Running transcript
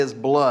His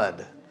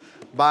blood.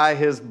 By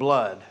His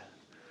blood.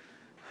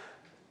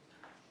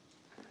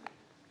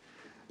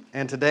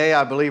 And today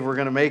I believe we're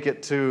going to make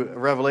it to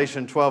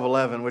Revelation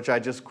 12:11, which I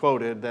just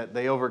quoted, that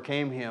they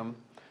overcame Him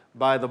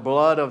by the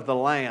blood of the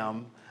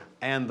Lamb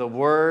and the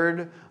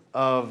word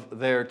of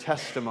their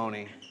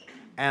testimony,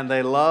 and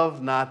they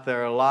loved not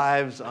their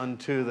lives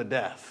unto the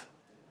death.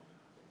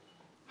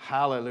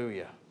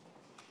 Hallelujah.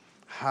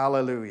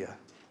 Hallelujah.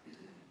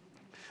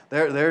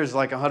 There's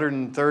like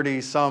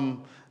 130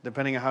 some,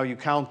 depending on how you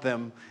count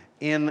them,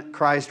 in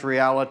Christ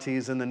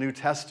realities in the New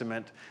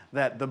Testament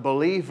that the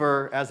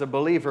believer, as a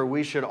believer,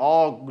 we should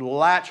all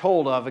latch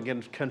hold of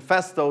and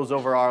confess those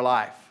over our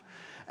life.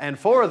 And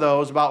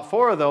about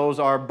four of those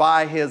are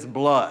by His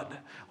blood.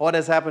 What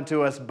has happened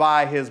to us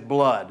by His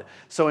blood?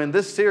 So in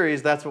this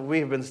series, that's what we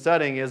have been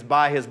studying, is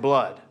by His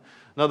blood.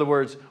 In other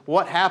words,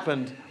 what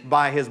happened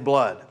by His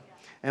blood?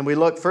 And we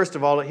look, first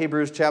of all, at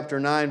Hebrews chapter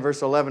 9,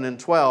 verse 11 and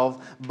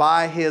 12.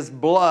 By His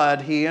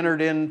blood, He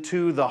entered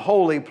into the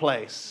holy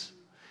place.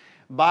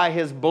 By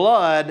His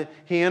blood,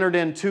 He entered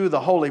into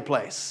the holy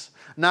place.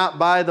 Not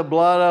by the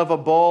blood of a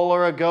bull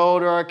or a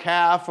goat or a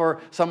calf or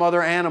some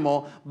other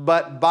animal,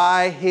 but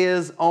by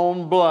His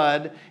own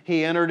blood,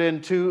 He entered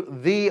into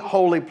the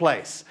holy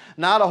place.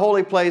 Not a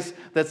holy place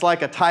that's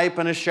like a type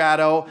and a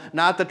shadow,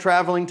 not the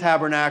traveling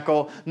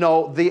tabernacle.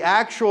 No, the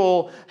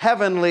actual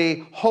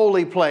heavenly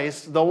holy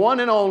place, the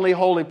one and only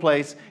holy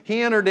place,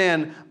 He entered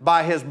in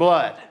by His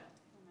blood,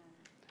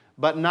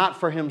 but not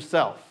for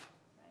Himself.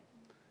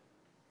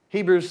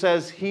 Hebrews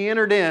says He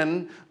entered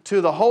in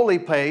to the holy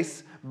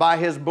place by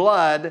His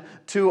blood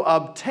to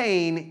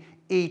obtain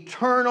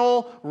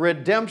eternal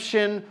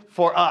redemption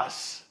for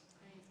us.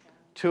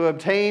 To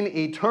obtain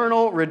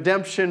eternal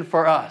redemption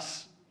for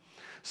us.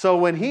 So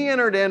when He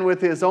entered in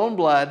with His own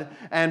blood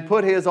and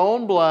put His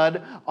own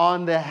blood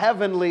on the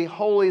heavenly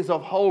holies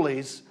of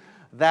holies,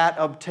 that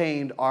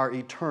obtained our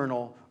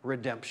eternal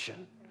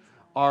redemption.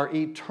 Our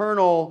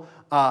eternal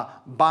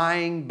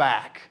buying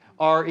back.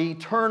 Our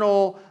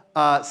eternal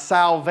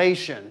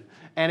salvation.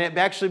 And it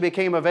actually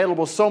became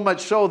available so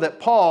much so that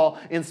Paul,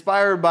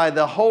 inspired by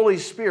the Holy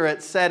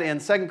Spirit, said in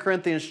 2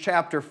 Corinthians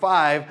chapter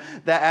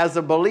 5 that as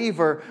a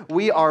believer,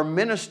 we are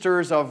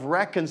ministers of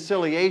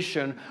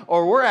reconciliation,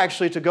 or we're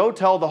actually to go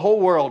tell the whole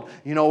world,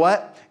 you know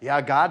what? Yeah,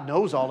 God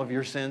knows all of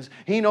your sins.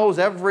 He knows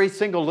every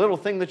single little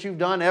thing that you've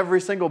done, every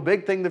single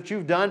big thing that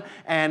you've done,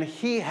 and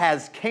He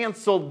has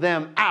canceled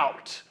them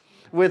out.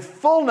 With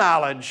full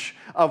knowledge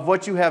of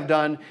what you have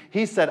done,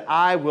 He said,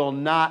 I will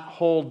not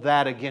hold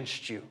that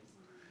against you.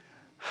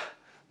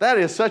 That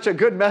is such a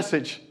good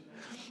message.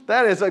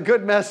 That is a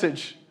good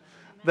message.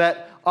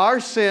 That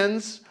our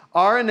sins,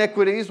 our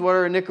iniquities, what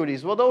are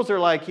iniquities? Well, those are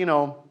like,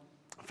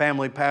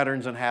 family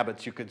patterns and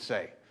habits, you could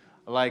say.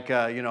 Like,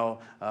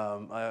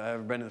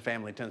 everybody in the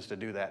family tends to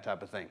do that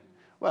type of thing.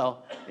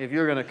 Well, if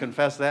you're going to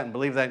confess that and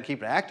believe that and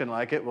keep acting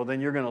like it, well,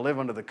 then you're going to live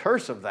under the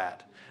curse of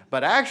that.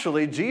 But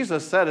actually,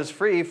 Jesus set us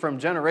free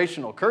from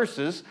generational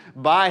curses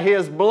by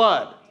His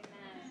blood.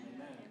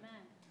 Amen.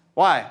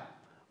 Why?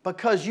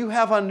 Because you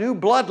have a new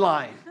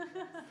bloodline.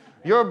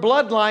 Your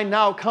bloodline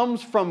now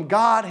comes from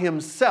God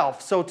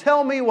Himself. So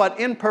tell me what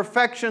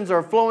imperfections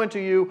are flowing to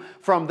you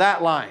from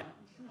that line.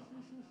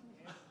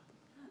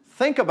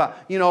 Think about,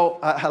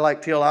 I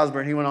like T.L.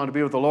 Osborne. He went on to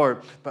be with the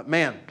Lord. But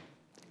man,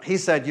 he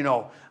said,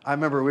 I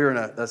remember we were in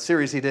a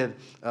series he did,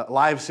 a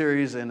live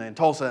series in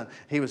Tulsa.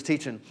 He was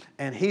teaching.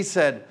 And he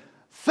said,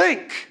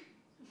 think.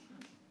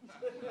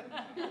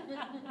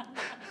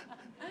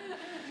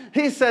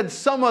 He said,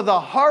 some of the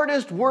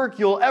hardest work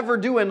you'll ever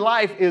do in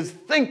life is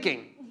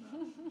thinking.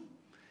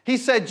 He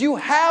said, you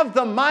have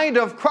the mind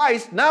of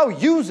Christ, now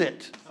use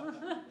it.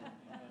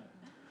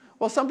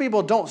 Well, some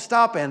people don't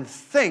stop and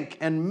think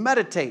and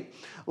meditate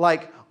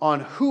like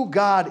on who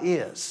God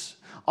is,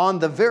 on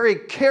the very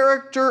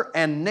character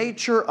and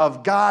nature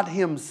of God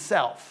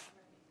Himself.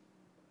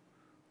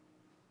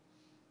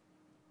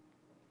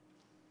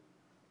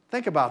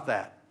 Think about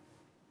that.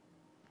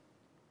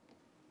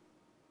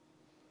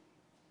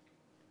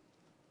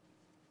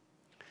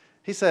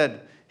 He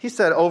said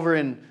over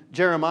in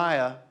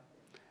Jeremiah,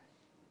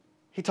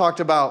 he talked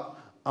about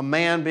a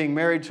man being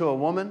married to a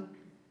woman,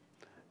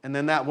 and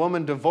then that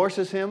woman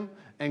divorces him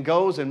and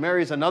goes and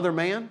marries another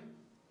man.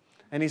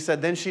 And he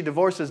said then she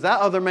divorces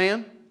that other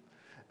man,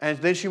 and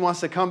then she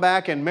wants to come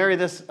back and marry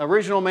this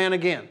original man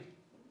again.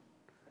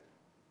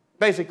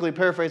 Basically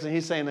paraphrasing,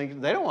 he's saying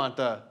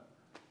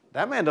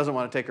that man doesn't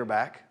want to take her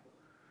back.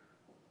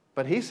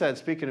 But he said,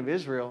 speaking of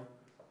Israel,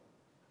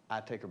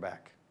 I'd take her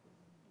back.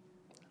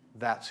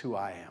 That's who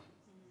I am.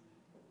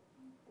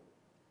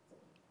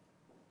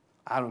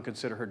 I don't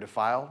consider her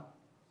defiled.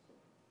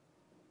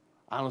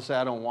 I don't say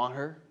I don't want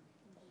her.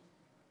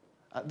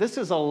 This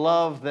is a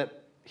love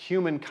that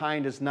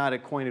humankind is not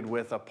acquainted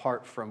with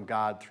apart from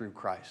God through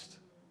Christ.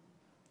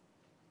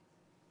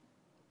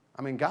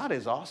 I mean, God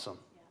is awesome.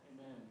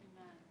 Amen.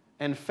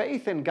 And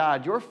faith in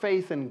God, your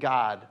faith in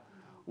God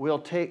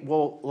will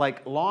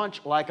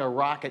launch like a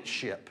rocket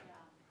ship.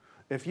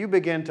 If you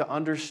begin to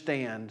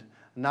understand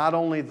not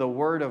only the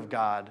Word of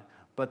God,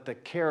 but the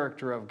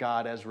character of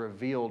God as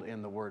revealed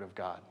in the Word of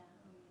God.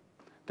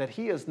 That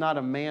he is not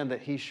a man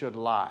that he should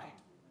lie.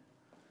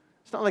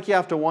 It's not like you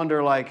have to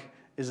wonder, like,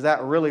 is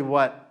that really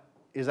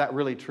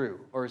true?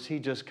 Or is he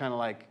just kind of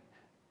like,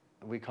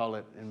 we call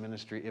it in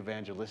ministry,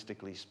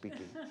 evangelistically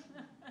speaking.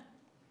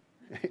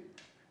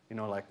 You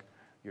know, like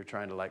you're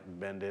trying to like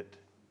bend it.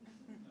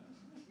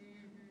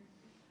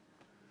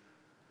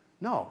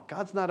 No,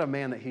 God's not a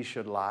man that he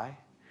should lie.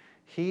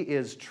 He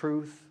is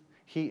truth.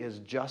 He is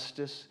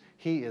justice.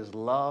 He is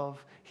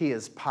love. He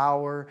is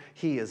power.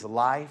 He is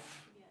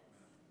life.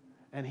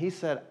 And he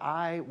said,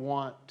 I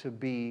want to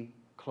be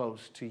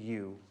close to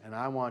you, and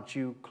I want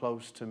you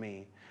close to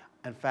me.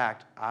 In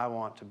fact, I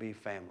want to be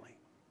family.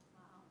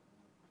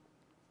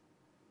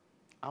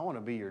 I want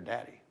to be your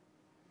daddy.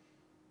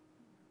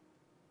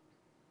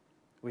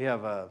 We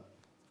have a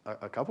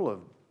couple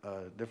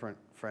of different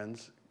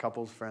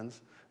couples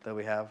friends that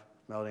we have,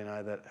 Melody and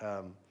I,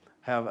 that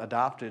have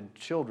adopted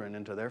children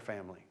into their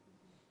family.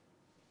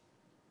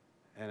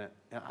 And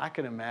I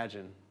can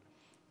imagine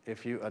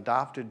if you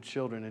adopted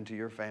children into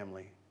your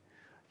family,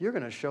 you're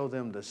going to show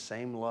them the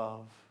same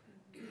love,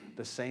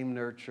 the same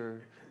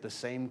nurture, the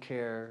same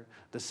care,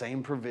 the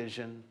same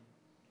provision.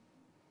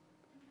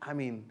 I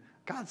mean,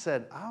 God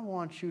said, I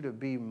want you to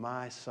be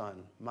my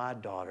son, my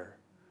daughter.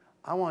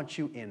 I want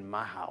you in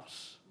my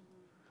house.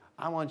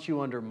 I want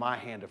you under my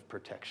hand of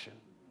protection.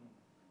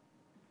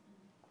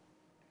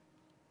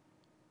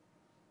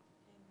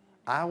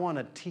 I want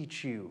to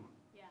teach you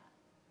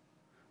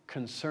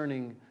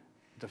concerning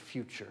the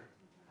future.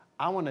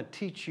 I want to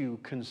teach you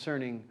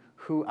concerning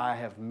who I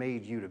have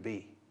made you to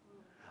be.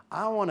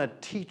 I want to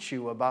teach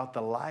you about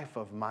the life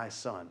of my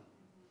son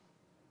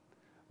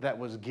that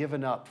was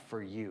given up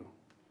for you.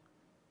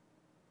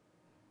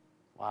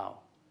 Wow.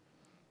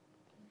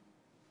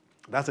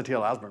 That's a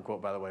T.L. Osborne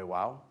quote, by the way,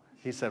 wow.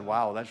 He said,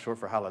 wow, that's short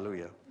for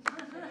hallelujah.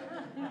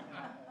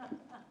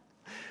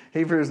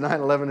 Hebrews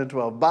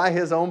 9:11-12. By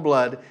his own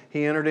blood,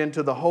 he entered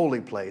into the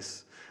holy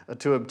place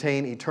to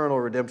obtain eternal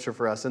redemption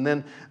for us. And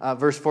then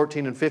verse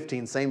 14 and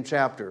 15, same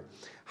chapter.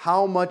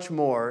 How much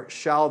more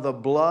shall the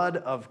blood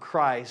of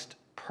Christ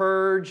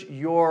purge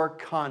your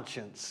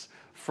conscience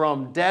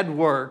from dead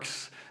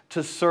works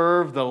to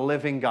serve the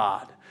living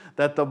God?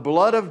 That the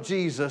blood of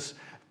Jesus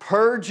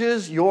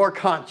purges your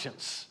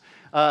conscience.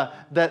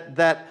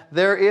 That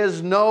there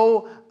is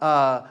no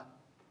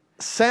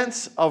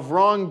sense of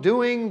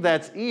wrongdoing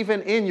that's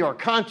even in your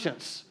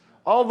conscience.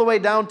 All the way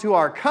down to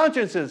our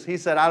consciences, he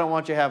said, I don't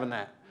want you having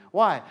that.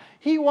 Why?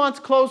 He wants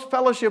close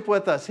fellowship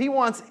with us. He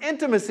wants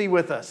intimacy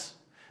with us.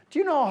 Do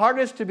you know how hard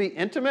it is to be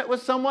intimate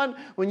with someone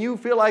when you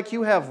feel like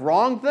you have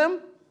wronged them?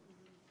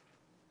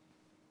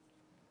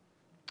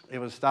 It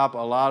would stop a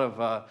lot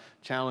of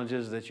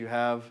challenges that you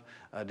have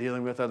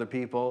dealing with other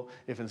people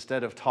if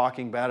instead of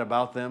talking bad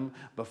about them,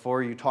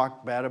 before you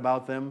talk bad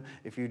about them,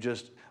 if you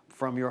just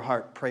from your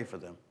heart pray for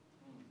them.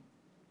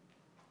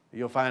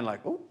 You'll find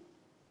like, oh,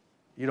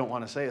 you don't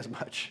want to say as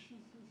much.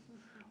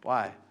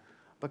 Why?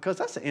 Because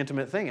that's an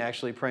intimate thing,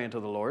 actually praying to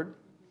the Lord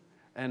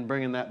and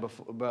bringing that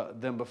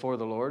them before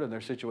the Lord and their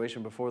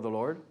situation before the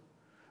Lord.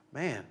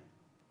 Man,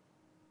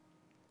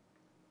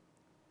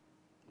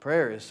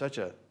 prayer is such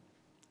a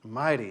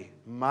mighty,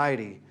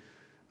 mighty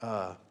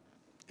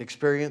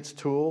experience,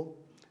 tool.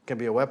 It can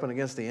be a weapon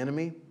against the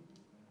enemy.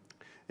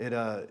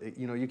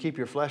 You keep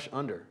your flesh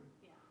under.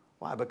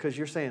 Why? Because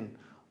you're saying,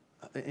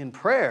 in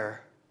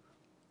prayer,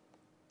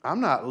 I'm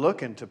not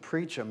looking to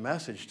preach a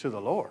message to the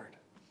Lord.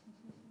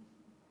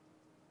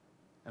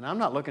 And I'm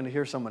not looking to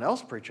hear someone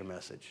else preach a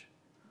message.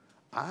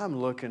 I'm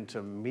looking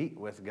to meet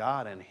with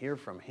God and hear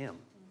from him.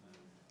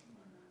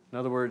 In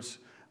other words,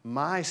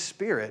 my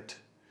spirit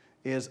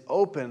is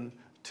open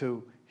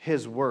to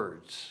his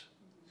words,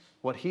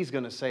 what he's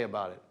going to say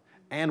about it,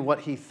 and what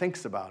he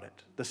thinks about it,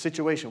 the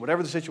situation,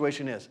 whatever the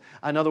situation is.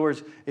 In other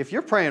words, if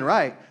you're praying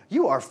right,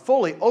 you are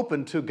fully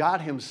open to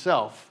God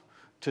himself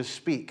to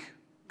speak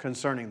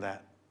concerning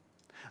that.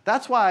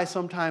 That's why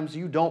sometimes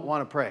you don't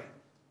want to pray.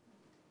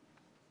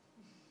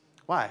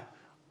 Why?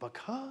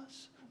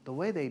 Because the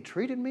way they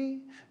treated me,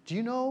 do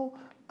you know,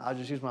 I'll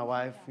just use my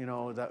wife,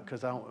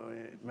 because I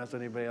don't mess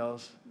with anybody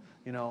else,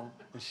 and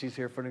she's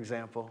here for an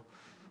example.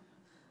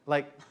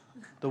 Like,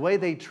 the way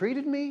they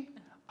treated me,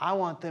 I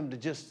want them to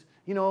just,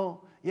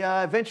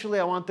 eventually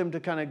I want them to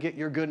kind of get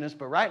your goodness,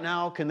 but right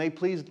now, can they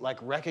please,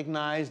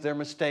 recognize their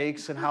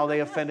mistakes and how they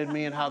offended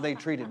me and how they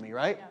treated me,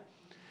 right?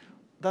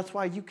 That's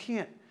why you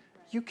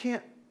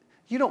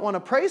don't want to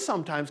pray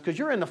sometimes because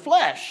you're in the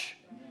flesh.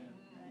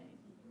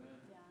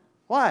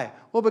 Why?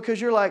 Well, because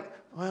you're like,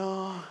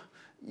 because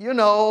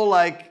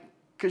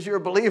you're a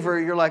believer,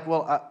 you're like,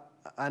 well,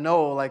 I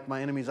know,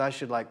 my enemies, I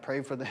should,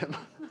 pray for them,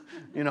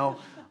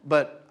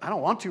 but I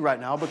don't want to right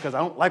now because I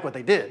don't like what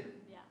they did.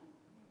 Yeah.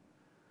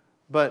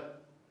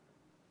 But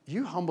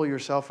you humble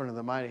yourself under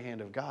the mighty hand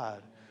of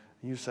God,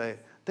 and you say,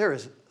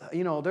 there's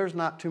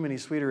not too many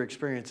sweeter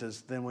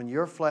experiences than when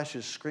your flesh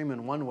is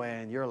screaming one way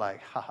and you're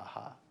like, ha, ha,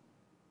 ha.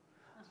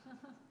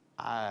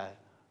 I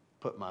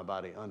put my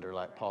body under,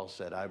 like Paul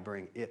said, I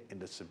bring it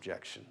into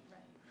subjection. Right.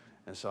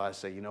 And so I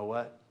say, you know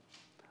what?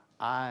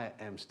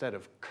 Instead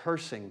of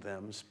cursing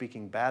them,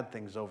 speaking bad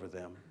things over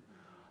them,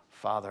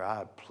 Father,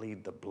 I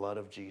plead the blood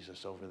of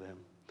Jesus over them.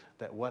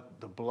 That what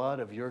the blood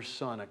of your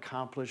Son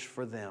accomplished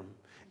for them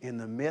in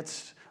the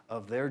midst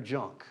of their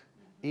junk,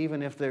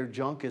 even if their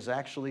junk is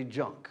actually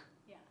junk.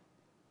 Yeah.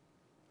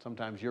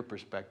 Sometimes your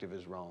perspective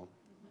is wrong.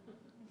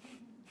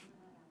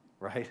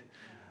 Right?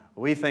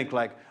 We think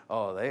like,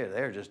 oh,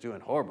 they're just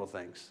doing horrible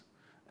things.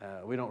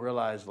 We don't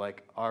realize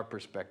like our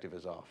perspective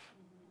is off.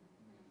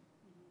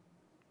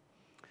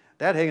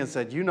 Dad Higgins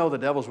said, you know the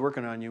devil's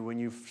working on you when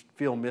you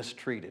feel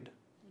mistreated.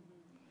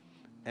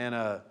 And,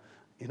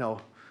 you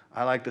know,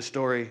 I like the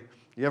story.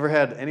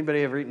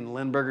 Anybody ever eaten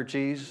Limburger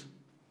cheese?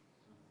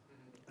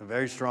 A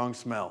very strong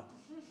smell,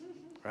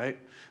 right?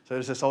 So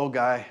there's this old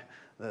guy,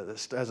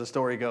 as the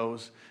story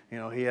goes, you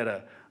know, he had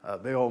a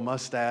big old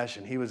mustache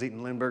and he was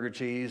eating Limburger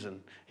cheese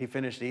and he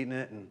finished eating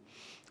it and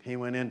he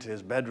went into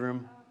his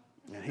bedroom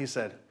and he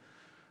said,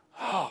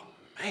 oh,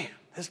 man,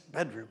 this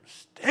bedroom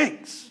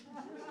stinks.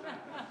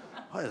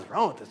 What is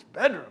wrong with this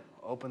bedroom?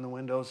 Open the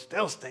window,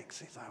 still stinks.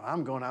 He's like,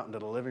 I'm going out into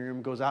the living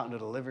room. Goes out into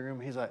the living room.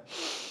 He's like,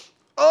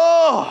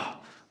 oh,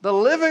 the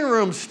living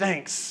room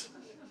stinks.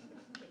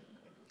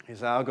 He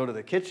said, I'll go to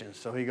the kitchen.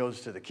 So he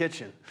goes to the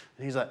kitchen.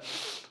 And he's like,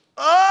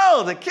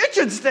 oh, the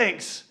kitchen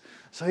stinks.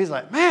 So he's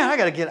like, man, I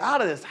got to get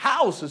out of this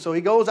house. And so he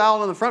goes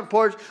out on the front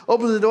porch,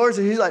 opens the doors,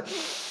 and he's like,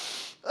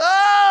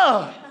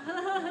 oh,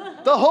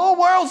 the whole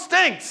world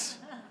stinks.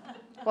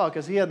 Well,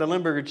 because he had the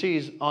Limburger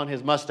cheese on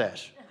his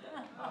mustache.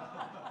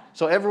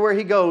 So everywhere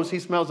he goes, he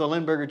smells the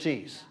Limburger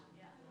cheese.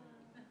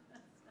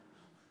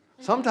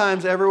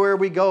 Sometimes everywhere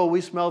we go, we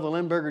smell the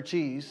Limburger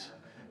cheese.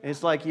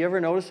 It's like, you ever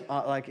notice,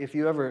 like if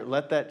you ever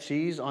let that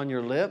cheese on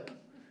your lip,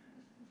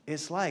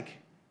 it's like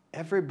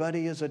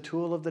everybody is a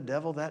tool of the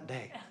devil that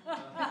day.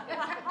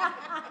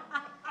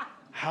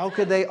 How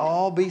could they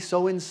all be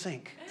so in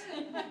sync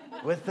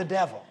with the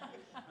devil?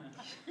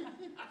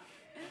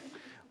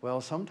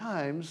 Well,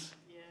 sometimes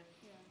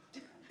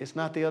it's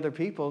not the other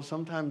people.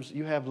 Sometimes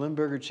you have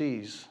Limburger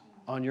cheese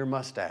on your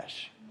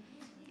mustache.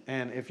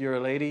 And if you're a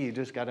lady, you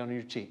just got it on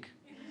your cheek.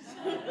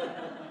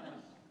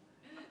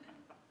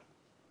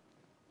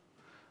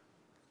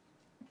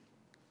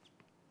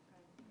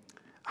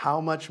 How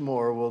much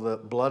more will the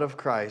blood of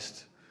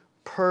Christ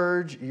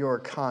purge your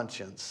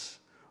conscience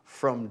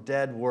from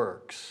dead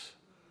works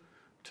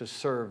to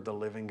serve the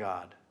living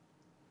God?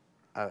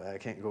 I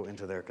can't go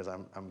into there because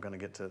I'm going to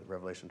get to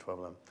Revelation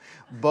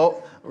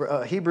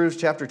 12:11. Hebrews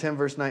chapter 10,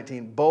 verse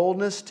 19.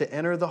 Boldness to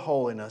enter the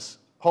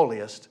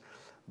holiest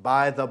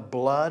by the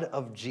blood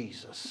of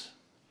Jesus.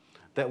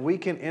 That we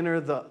can enter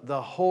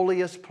the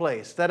holiest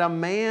place. That a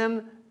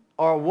man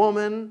or a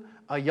woman,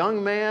 a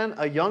young man,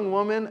 a young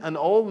woman, an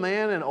old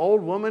man, an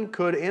old woman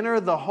could enter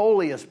the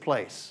holiest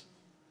place.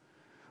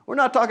 We're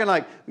not talking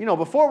like,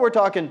 before we're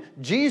talking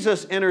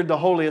Jesus entered the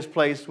holiest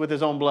place with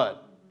his own blood.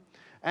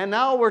 And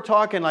now we're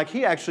talking like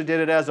he actually did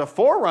it as a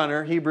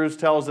forerunner, Hebrews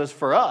tells us,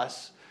 for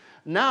us.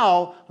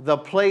 Now, the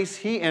place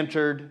he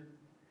entered,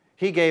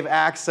 he gave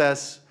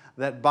access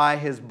that by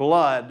his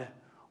blood,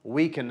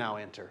 we can now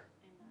enter.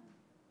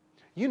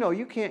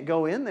 You can't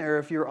go in there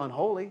if you're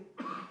unholy.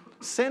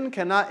 Sin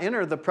cannot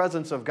enter the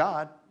presence of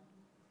God.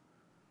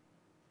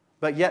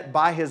 But yet,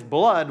 by his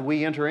blood,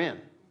 we enter in.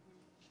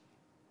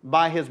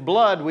 By his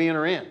blood, we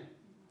enter in.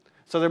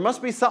 So there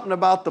must be something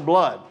about the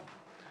blood.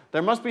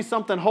 There must be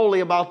something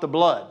holy about the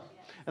blood.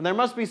 And there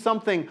must be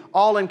something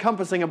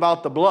all-encompassing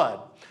about the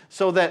blood.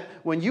 So that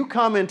when you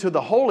come into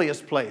the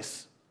holiest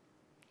place,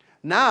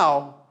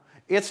 now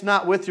it's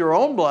not with your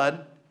own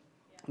blood.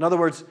 In other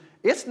words,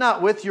 it's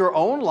not with your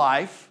own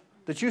life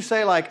that you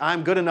say like,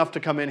 I'm good enough to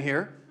come in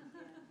here.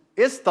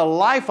 It's the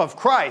life of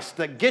Christ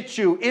that gets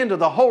you into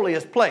the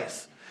holiest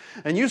place.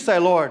 And you say,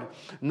 Lord,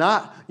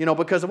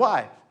 because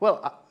why?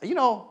 Well,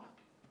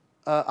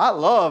 I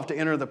love to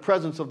enter the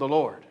presence of the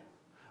Lord.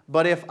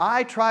 But if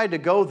I tried to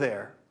go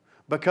there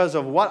because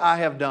of what I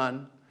have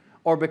done,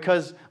 or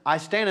because I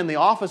stand in the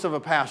office of a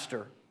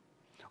pastor,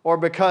 or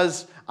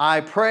because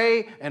I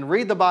pray and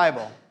read the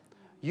Bible,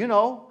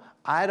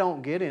 I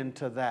don't get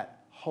into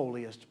that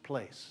holiest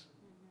place.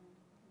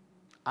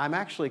 I'm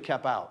actually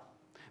kept out.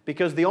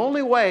 Because the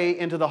only way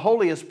into the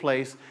holiest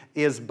place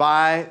is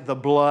by the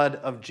blood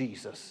of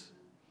Jesus.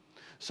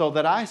 So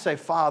that I say,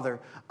 Father,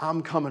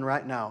 I'm coming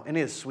right now. And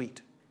it is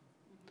sweet.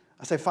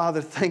 I say,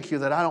 Father, thank you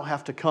that I don't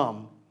have to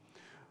come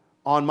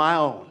on my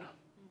own.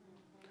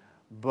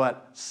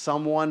 But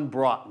someone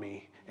brought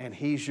me, and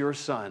he's your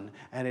son,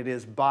 and it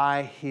is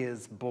by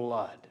his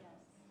blood.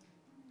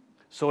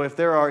 So if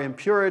there are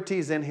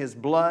impurities in his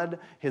blood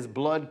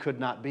could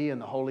not be in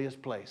the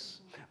holiest place.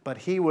 But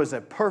he was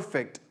a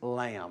perfect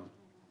lamb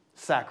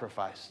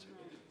sacrificed.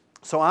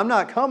 So I'm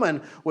not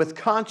coming with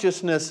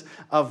consciousness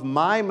of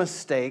my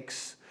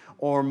mistakes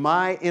or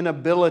my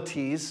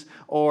inabilities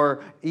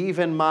or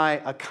even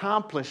my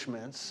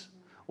accomplishments,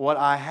 what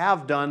I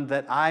have done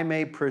that I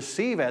may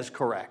perceive as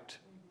correct.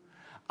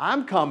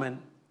 I'm coming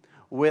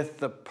with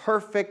the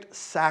perfect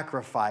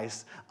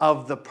sacrifice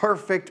of the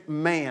perfect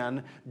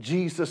man,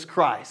 Jesus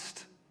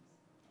Christ.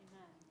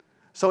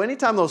 So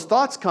anytime those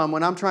thoughts come,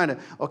 when I'm trying to,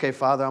 okay,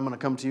 Father, I'm going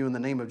to come to you in the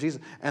name of Jesus,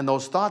 and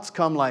those thoughts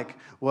come like,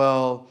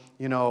 well,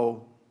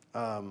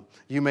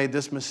 you made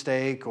this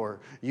mistake, or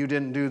you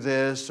didn't do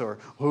this, or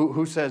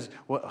who says,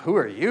 well, who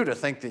are you to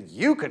think that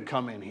you could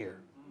come in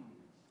here?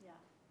 Yeah.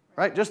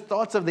 Right? Just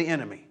thoughts of the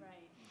enemy.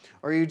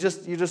 Right. Or you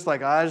just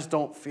like, I just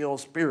don't feel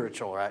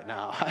spiritual right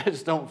now. I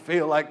just don't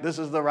feel like this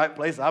is the right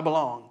place I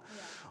belong.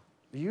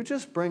 Yeah. You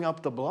just bring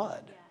up the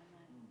blood. Yeah.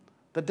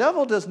 The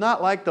devil does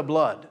not like the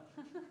blood.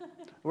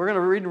 We're going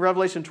to read in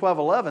Revelation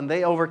 12:11,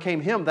 they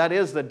overcame him, that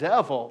is the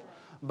devil,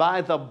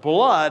 by the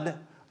blood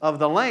of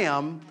the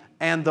Lamb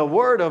and the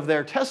word of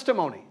their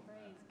testimony.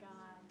 Praise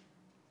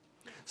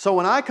God. So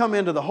when I come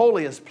into the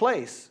holiest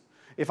place,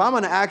 if I'm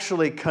going to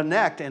actually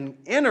connect and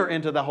enter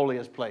into the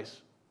holiest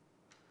place,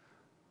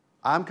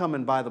 I'm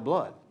coming by the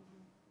blood.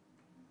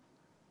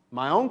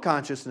 My own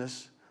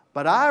consciousness,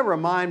 but I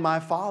remind my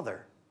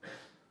Father,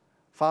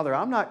 Father,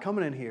 I'm not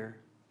coming in here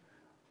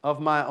of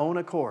my own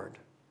accord.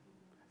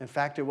 In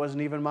fact, it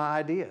wasn't even my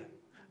idea.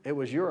 It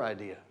was your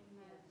idea.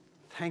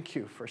 Thank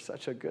you for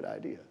such a good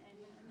idea.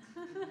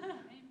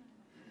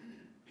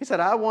 He said,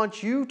 I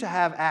want you to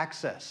have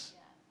access.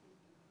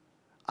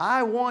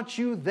 I want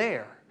you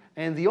there.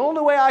 And the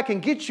only way I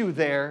can get you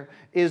there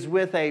is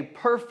with a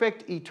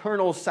perfect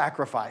eternal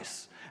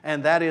sacrifice.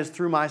 And that is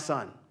through my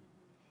Son.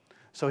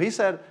 So he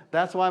said,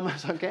 that's why my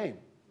Son came.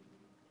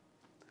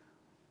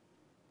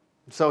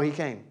 So he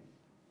came.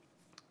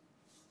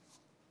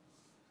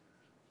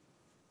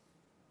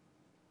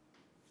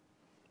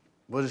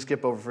 We'll just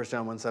skip over 1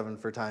 John 1:7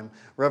 for time.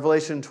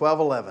 Revelation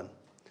 12:11.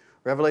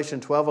 Revelation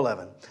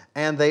 12:11.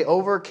 And they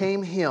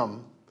overcame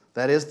him,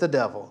 that is the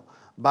devil,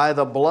 by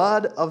the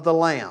blood of the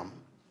Lamb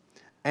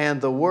and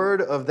the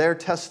word of their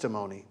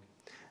testimony.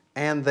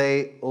 And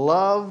they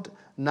loved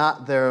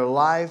not their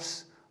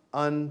lives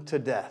unto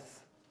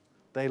death.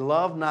 They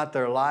loved not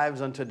their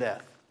lives unto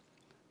death.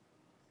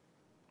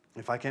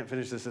 If I can't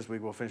finish this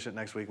week, we'll finish it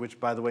next week. Which,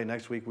 by the way,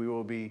 next week we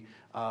will be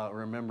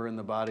remembering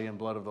the body and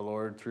blood of the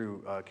Lord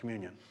through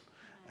communion.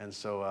 And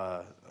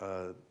so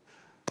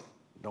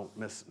don't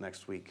miss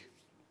next week.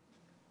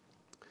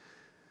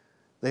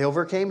 They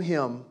overcame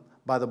him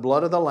by the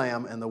blood of the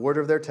Lamb and the word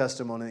of their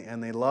testimony,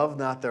 and they loved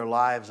not their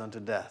lives unto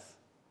death.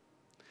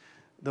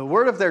 The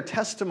word of their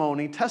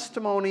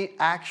testimony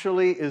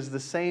actually is the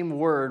same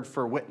word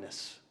for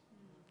witness,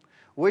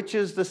 which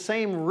is the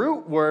same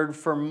root word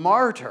for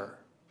martyr.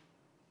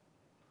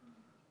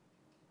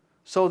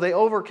 So they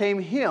overcame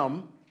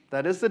him,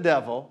 that is the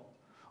devil,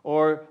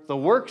 or the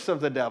works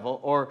of the devil,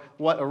 or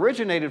what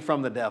originated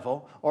from the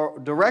devil, or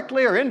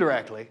directly or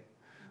indirectly.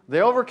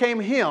 They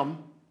overcame him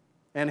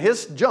and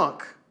his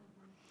junk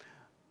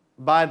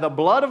by the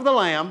blood of the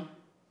Lamb.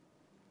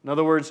 In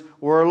other words,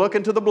 we're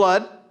looking to the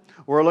blood.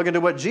 We're looking to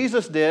what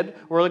Jesus did.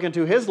 We're looking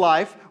to his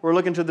life. We're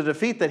looking to the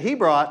defeat that he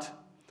brought.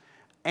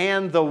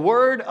 And the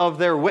word of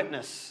their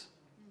witness.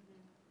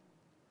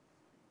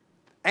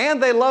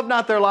 And they loved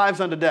not their lives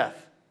unto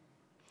death.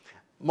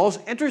 Most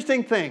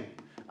interesting thing.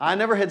 I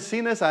never had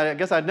seen this. I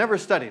guess I'd never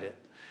studied it.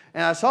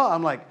 And I saw,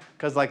 I'm like,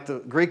 because like the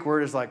Greek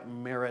word is like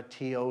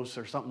martyros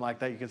or something like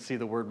that. You can see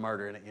the word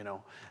martyr in it,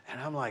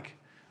 And I'm like,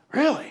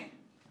 really?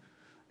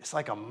 It's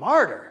like a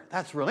martyr.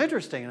 That's real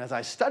interesting. And as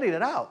I studied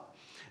it out,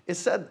 it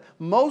said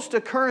most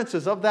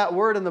occurrences of that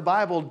word in the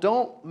Bible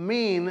don't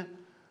mean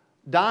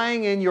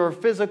dying in your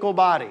physical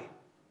body.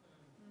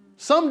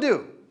 Some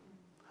do,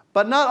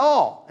 but not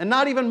all, and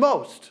not even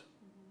most.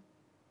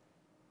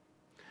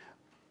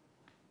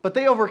 But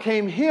they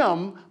overcame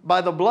him by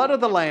the blood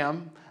of the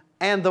Lamb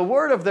and the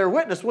word of their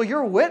witness. Well,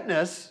 your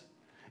witness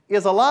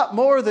is a lot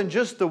more than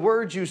just the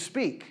words you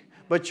speak,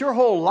 but your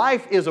whole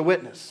life is a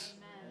witness.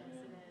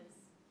 Amen.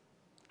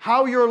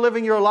 How you're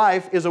living your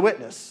life is a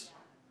witness.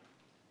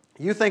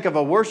 You think of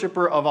a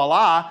worshiper of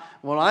Allah.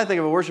 When I think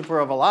of a worshiper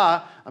of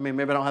Allah, I mean,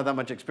 maybe I don't have that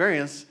much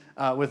experience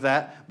with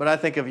that, but I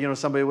think of,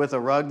 somebody with a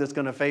rug that's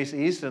going to face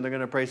east and they're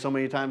going to pray so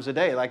many times a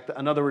day. Like,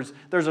 in other words,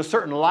 there's a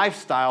certain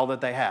lifestyle that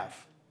they have.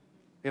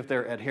 If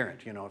they're adherent,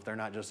 if they're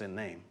not just in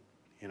name,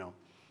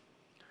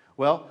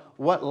 Well,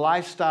 what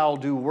lifestyle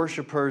do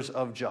worshipers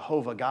of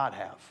Jehovah God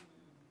have?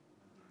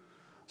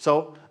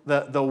 So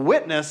the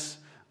witness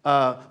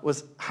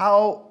was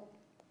how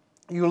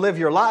you live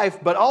your life,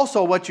 but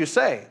also what you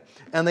say.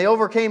 And they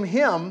overcame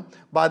him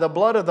by the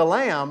blood of the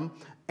Lamb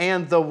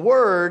and the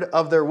word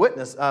of their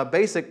witness.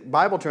 Basic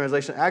Bible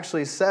translation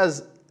actually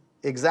says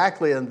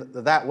exactly in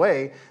that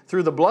way,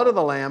 through the blood of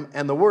the Lamb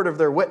and the word of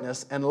their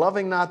witness, and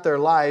loving not their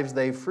lives,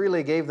 they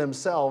freely gave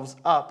themselves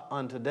up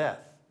unto death.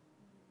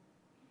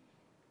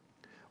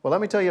 Well, let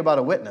me tell you about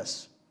a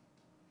witness.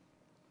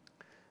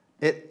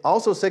 It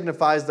also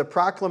signifies the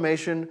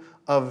proclamation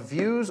of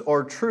views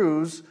or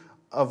truths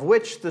of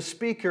which the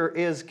speaker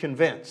is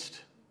convinced.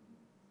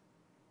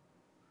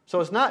 So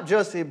it's not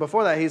just,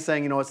 before that he's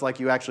saying, it's like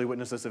you actually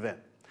witnessed this event.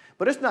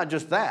 But it's not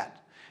just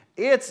that.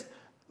 It's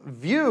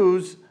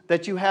views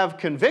that you have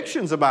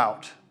convictions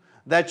about,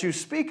 that you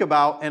speak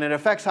about, and it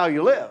affects how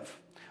you live.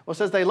 Well, it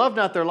says they loved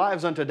not their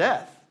lives unto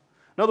death.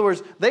 In other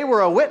words, they were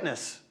a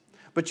witness.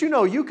 But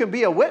you can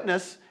be a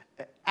witness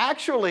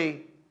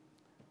Actually,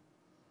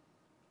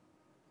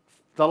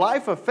 the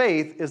life of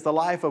faith is the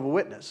life of a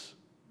witness.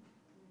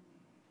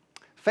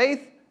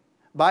 Faith,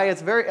 by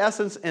its very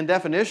essence and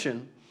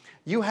definition,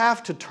 you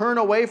have to turn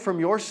away from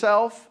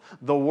yourself,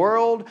 the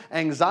world,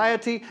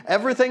 anxiety,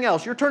 everything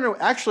else. You're turning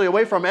actually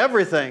away from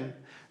everything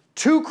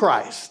to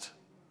Christ.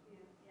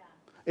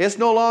 It's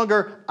no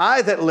longer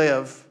I that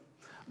live,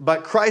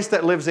 but Christ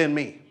that lives in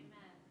me.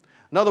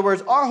 In other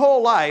words, our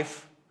whole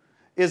life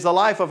is the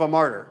life of a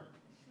martyr.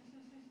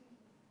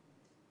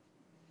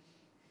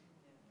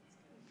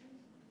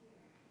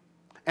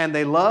 And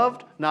they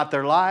loved not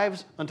their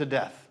lives unto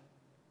death.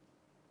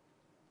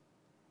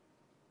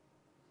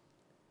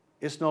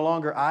 It's no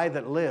longer I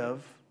that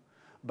live,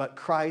 but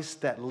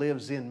Christ that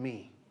lives in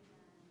me.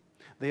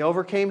 They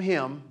overcame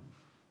him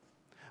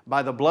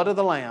by the blood of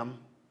the Lamb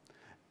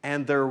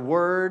and their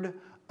word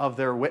of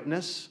their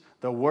witness,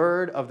 the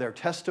word of their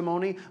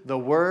testimony, the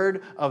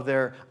word of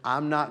their,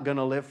 I'm not going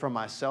to live for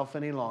myself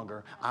any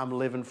longer. I'm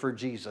living for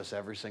Jesus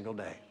every single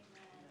day.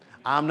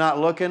 I'm not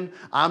looking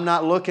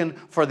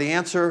for the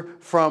answer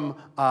from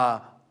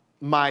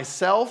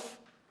myself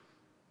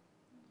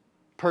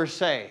per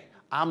se.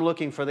 I'm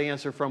looking for the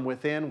answer from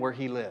within where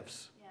he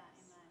lives.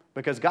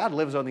 Because God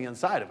lives on the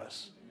inside of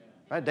us.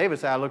 Right? David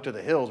said, I look to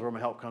the hills where my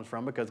help comes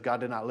from because God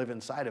did not live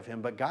inside of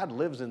him, but God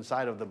lives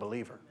inside of the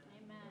believer.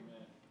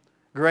 Amen.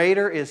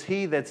 Greater is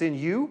he that's in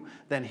you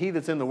than he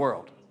that's in the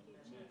world.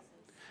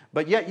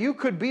 But yet you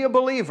could be a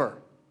believer.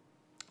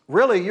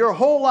 Really, your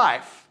whole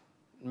life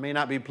may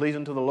not be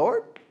pleasing to the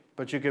Lord,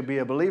 but you could be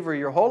a believer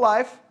your whole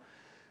life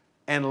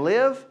and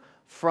live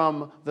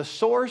from the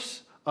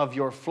source of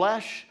your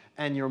flesh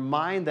and your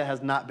mind that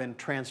has not been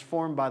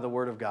transformed by the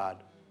Word of God.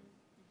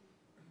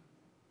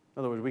 In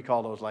other words, we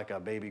call those like a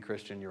baby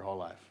Christian your whole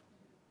life.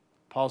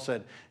 Paul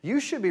said, you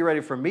should be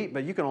ready for meat,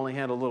 but you can only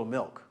handle a little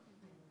milk.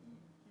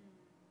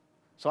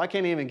 So I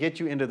can't even get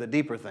you into the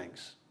deeper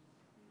things.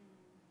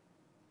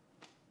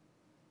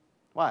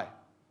 Why?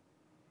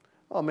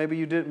 Well, maybe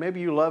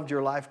you loved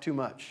your life too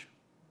much.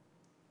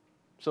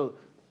 So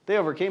they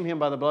overcame him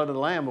by the blood of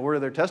the Lamb, the word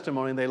of their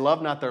testimony, and they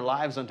loved not their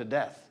lives unto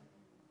death.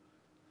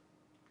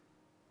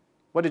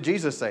 What did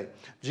Jesus say?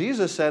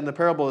 Jesus said in the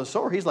parable of the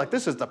sower, he's like,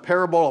 this is the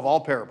parable of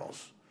all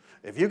parables.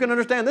 If you can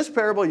understand this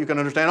parable, you can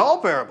understand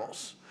all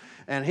parables.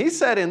 And he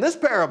said in this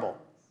parable,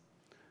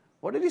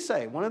 what did he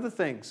say? One of the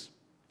things.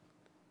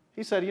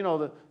 He said,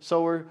 the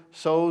sower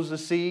sows the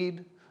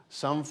seed.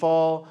 Some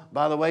fall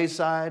by the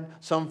wayside.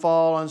 Some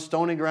fall on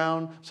stony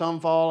ground. Some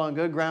fall on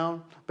good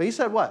ground. But he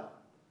said what?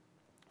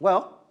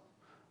 Well,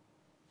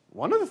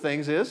 one of the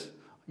things is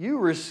you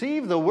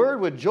receive the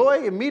word with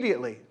joy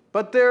immediately,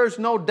 but there's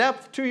no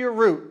depth to your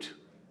root.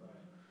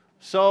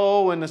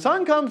 So when the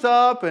sun comes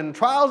up and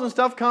trials and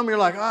stuff come, you're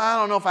like, I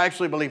don't know if I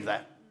actually believe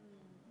that.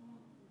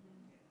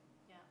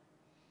 Yeah.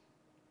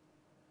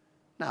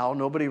 Now,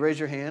 nobody raise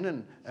your hand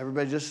and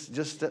everybody just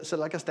sit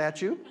like a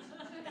statue.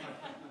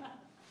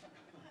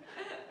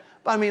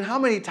 But I mean, how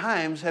many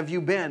times have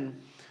you been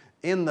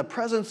in the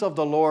presence of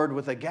the Lord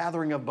with a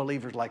gathering of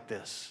believers like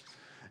this?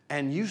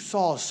 And you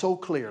saw so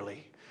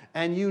clearly,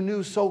 and you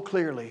knew so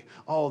clearly,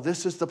 oh,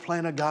 this is the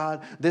plan of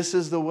God. This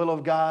is the will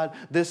of God.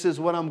 This is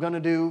what I'm going to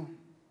do.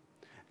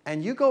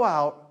 And you go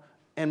out,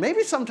 and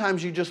maybe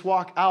sometimes you just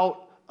walk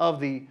out of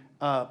the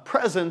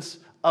presence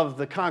of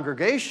the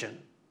congregation,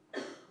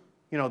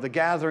 the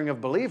gathering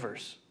of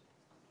believers.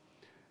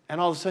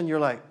 And all of a sudden you're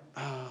like,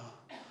 oh,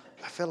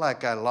 I feel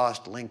like I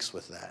lost links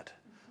with that.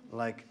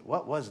 Like,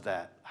 what was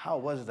that? How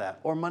was that?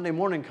 Or Monday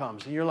morning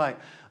comes, and you're like,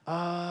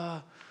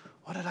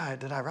 what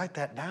did I write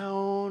that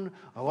down?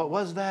 Or what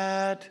was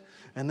that?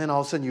 And then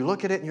all of a sudden you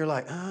look at it, and you're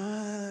like,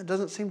 it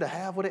doesn't seem to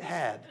have what it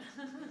had.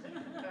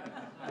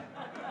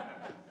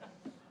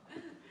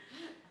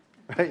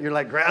 Right? You're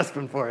like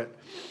grasping for it.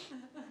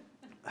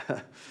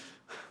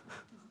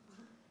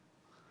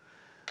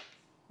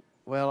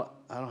 Well,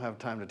 I don't have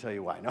time to tell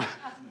you why. No.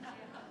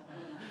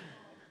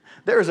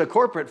 There is a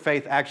corporate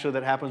faith actually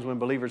that happens when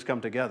believers come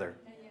together.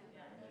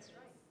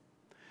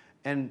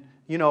 And,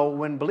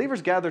 when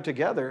believers gather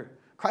together,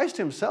 Christ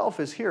himself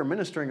is here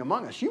ministering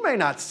among us. You may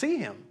not see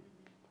him.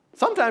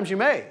 Sometimes you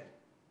may.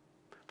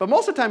 But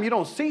most of the time you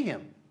don't see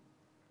him.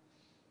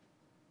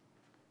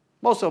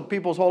 Most of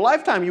people's whole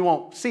lifetime, you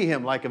won't see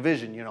him like a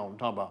vision, what I'm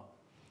talking about.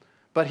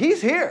 But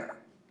he's here.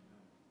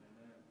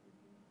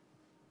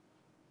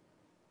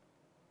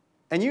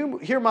 And you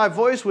hear my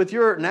voice with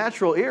your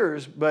natural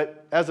ears,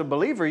 but as a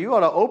believer, you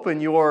ought to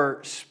open your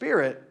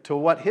spirit to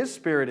what his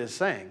spirit is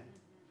saying.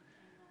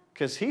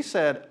 Because he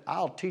said,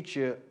 I'll teach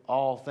you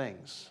all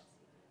things.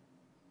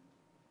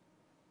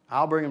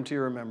 I'll bring them to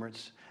your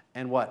remembrance.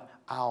 And what?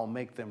 I'll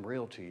make them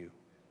real to you.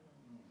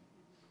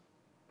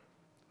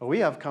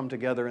 We have come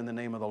together in the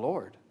name of the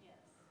Lord.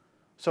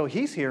 So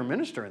he's here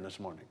ministering this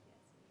morning.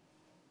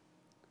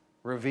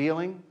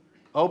 Revealing,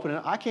 opening.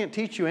 I can't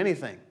teach you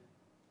anything.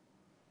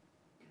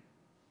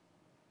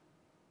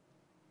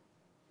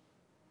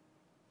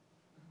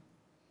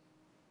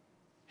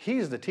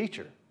 He's the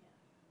teacher.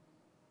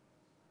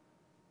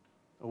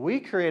 We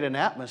create an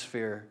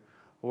atmosphere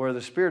where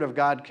the Spirit of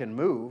God can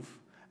move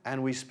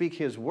and we speak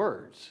His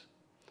words.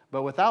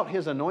 But without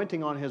His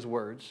anointing on His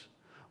words,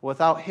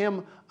 without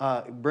Him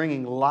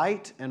bringing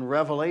light and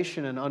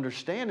revelation and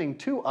understanding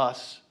to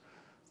us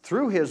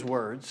through His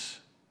words,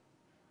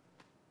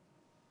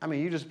 I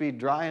mean, you just be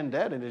dry and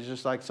dead, and it's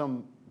just like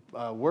some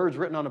words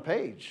written on a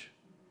page.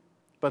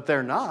 But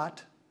they're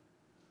not.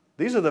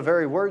 These are the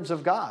very words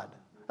of God.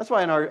 That's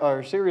why in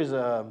our series,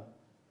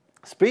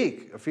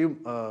 Speak, a few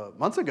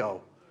months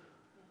ago,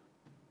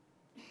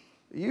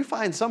 you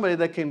find somebody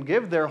that can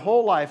give their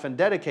whole life and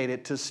dedicate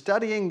it to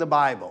studying the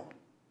Bible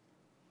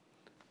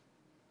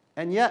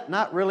and yet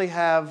not really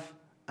have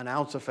an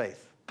ounce of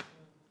faith.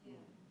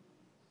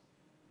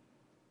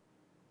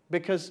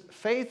 Because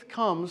faith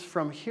comes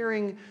from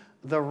hearing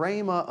the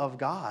rhema of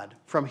God,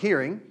 from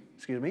hearing,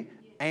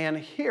 and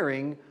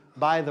hearing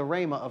by the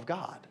rhema of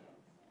God.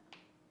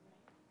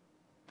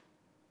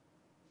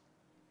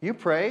 You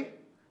pray,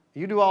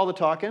 you do all the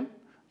talking,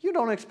 you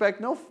don't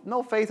expect,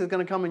 no faith is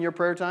going to come in your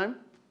prayer time.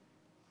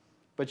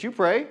 But you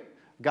pray,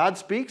 God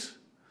speaks,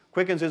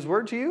 quickens His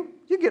word to you,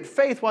 you get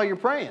faith while you're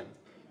praying.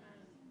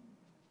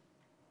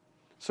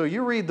 So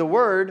you read the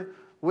word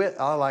with,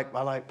 I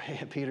like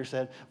Peter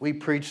said, we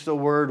preach the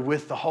word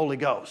with the Holy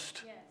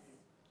Ghost. Yes.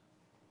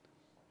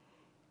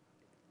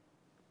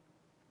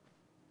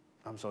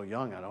 I'm so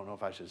young, I don't know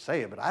if I should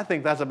say it, but I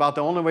think that's about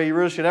the only way you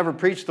really should ever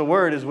preach the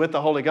word is with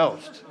the Holy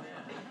Ghost.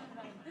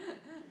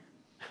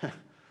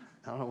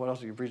 I don't know what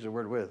else you can preach the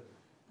word with.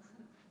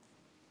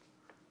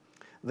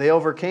 They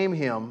overcame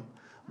him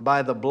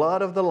by the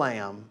blood of the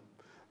Lamb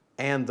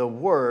and the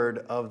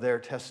word of their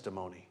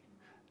testimony.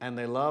 And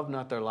they loved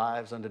not their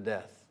lives unto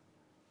death.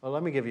 Well,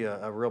 let me give you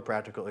a real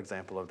practical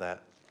example of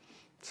that.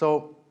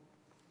 So,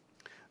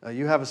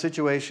 you have a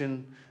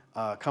situation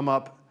come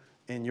up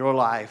in your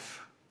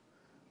life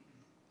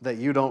that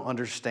you don't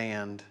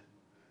understand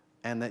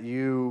and that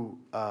you,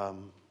 I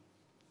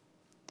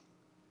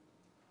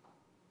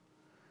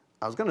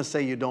was going to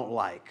say you don't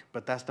like,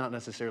 but that's not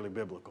necessarily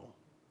biblical.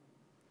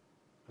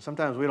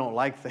 Sometimes we don't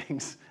like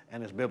things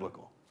and it's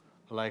biblical.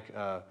 Like,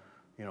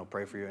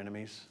 pray for your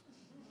enemies.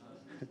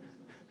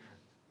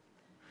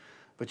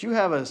 But you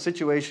have a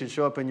situation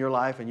show up in your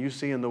life and you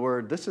see in the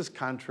Word, this is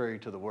contrary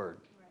to the Word.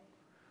 Right.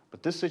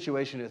 But this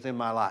situation is in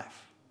my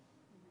life.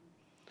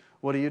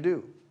 What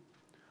do?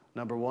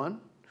 Number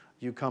one,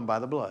 you come by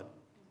the blood.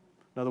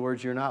 In other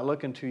words, you're not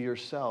looking to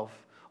yourself.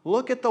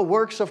 Look at the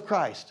works of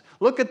Christ.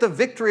 Look at the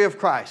victory of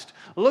Christ.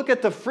 Look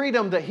at the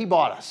freedom that He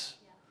bought us.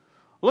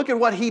 Look at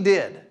what He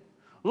did.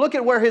 Look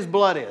at where His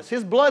blood is.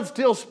 His blood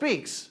still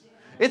speaks.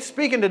 It's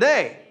speaking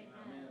today.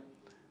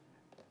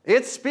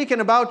 It's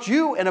speaking about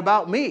you and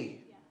about me.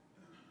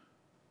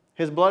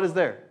 His blood is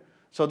there.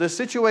 So this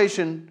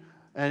situation,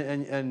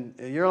 and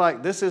you're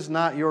like, this is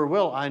not your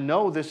will. I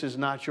know this is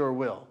not your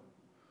will.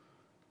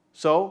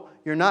 So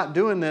you're not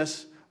doing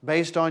this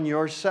based on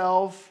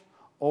yourself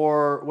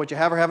or what you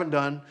have or haven't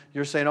done.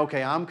 You're saying,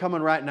 okay, I'm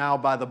coming right now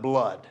by the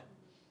blood.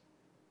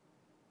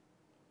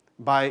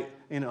 The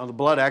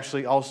blood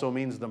actually also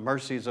means the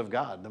mercies of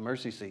God, the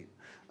mercy seat.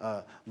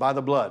 By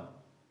the blood.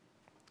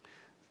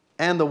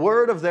 And the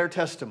word of their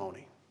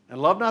testimony. And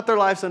love not their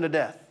lives unto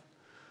death.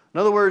 In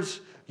other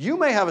words, you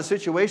may have a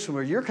situation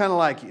where you're kind of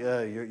like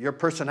your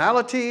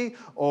personality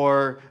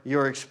or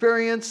your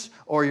experience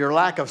or your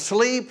lack of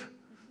sleep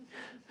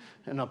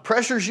and the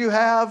pressures you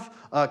have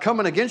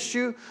coming against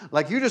you.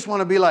 Like you just want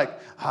to be like,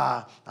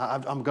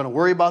 I'm going to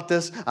worry about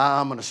this.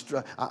 I've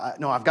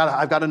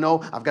got to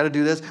know. I've got to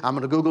do this. I'm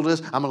going to Google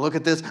this. I'm going to look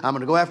at this. I'm going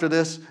to go after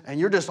this. And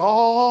you're just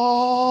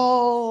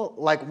all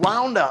like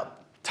wound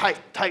up. Tight.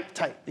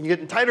 And you're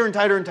getting tighter and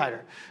tighter and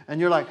tighter. And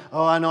you're like,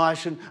 oh, I know I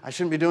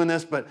shouldn't be doing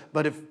this, but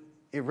if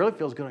it really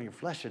feels good on your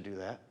flesh to do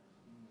that.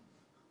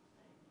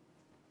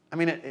 I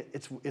mean,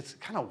 it's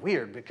kind of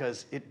weird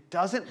because it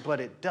doesn't, but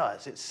it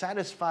does. It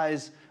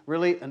satisfies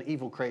really an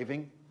evil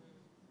craving.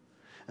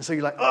 And so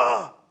you're like,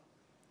 oh,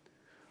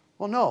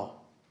 well, no.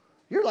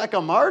 You're like a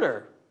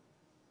martyr.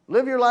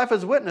 Live your life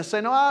as witness.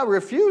 Say, no, I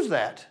refuse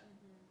that.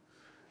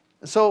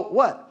 And so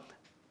what?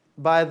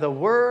 By the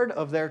word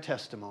of their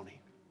testimony.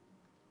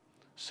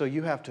 So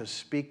you have to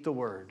speak the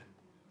word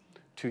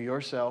to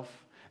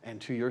yourself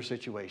and to your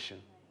situation.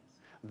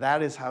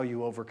 That is how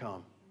you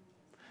overcome.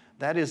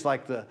 That is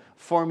like the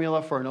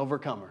formula for an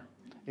overcomer.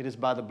 It is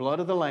by the blood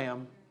of the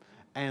Lamb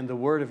and the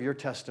word of your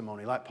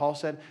testimony. Like Paul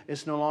said,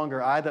 it's no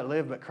longer I that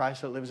live, but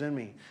Christ that lives in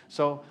me.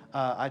 So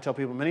I tell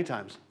people many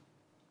times,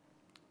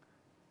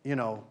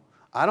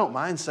 I don't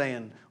mind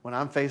saying when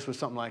I'm faced with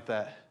something like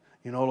that,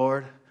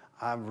 Lord,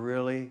 I'm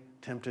really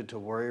tempted to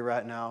worry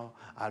right now.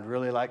 I'd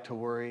really like to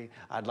worry.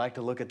 I'd like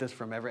to look at this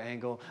from every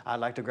angle. I'd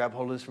like to grab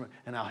hold of this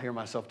and I'll hear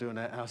myself doing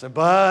that. And I'll say,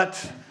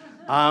 but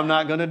I'm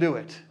not going to do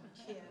it.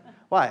 Yeah.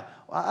 Why?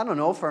 Well, I don't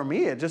know. For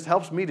me, it just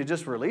helps me to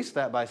just release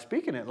that by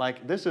speaking it.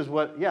 Like this is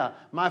what,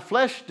 my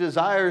flesh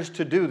desires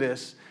to do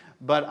this,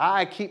 but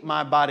I keep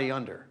my body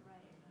under.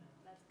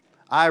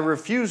 I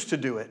refuse to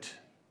do it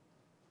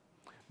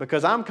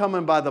because I'm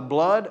coming by the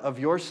blood of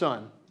your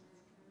Son.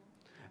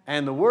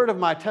 And the word of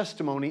my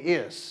testimony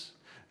is,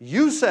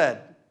 you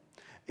said,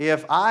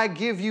 if I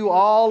give you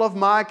all of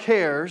my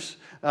cares,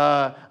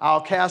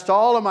 I'll cast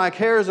all of my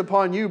cares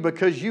upon you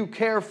because you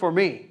care for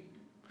me.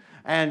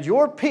 And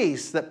your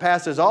peace that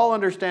passes all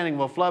understanding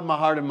will flood my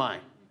heart and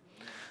mind.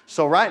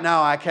 So right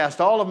now I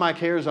cast all of my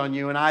cares on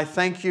you, and I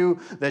thank you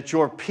that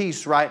your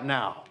peace right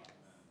now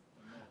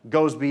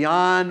goes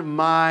beyond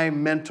my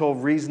mental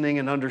reasoning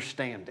and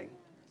understanding.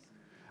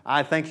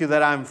 I thank you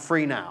that I'm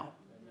free now.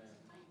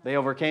 They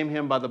overcame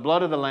him by the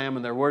blood of the Lamb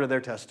and their word of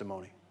their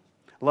testimony.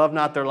 Love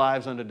not their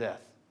lives unto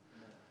death.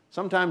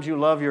 Sometimes you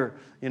love your,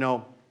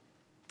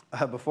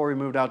 before we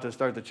moved out to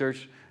start the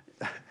church,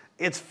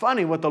 it's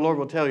funny what the Lord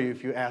will tell you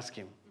if you ask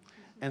him.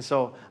 And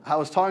so I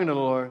was talking to the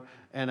Lord,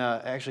 and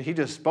actually he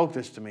just spoke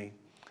this to me.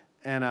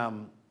 And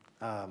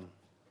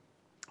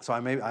so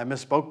I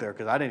misspoke there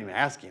because I didn't even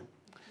ask him.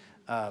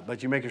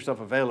 But you make yourself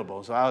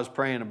available. So I was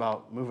praying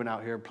about moving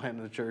out here,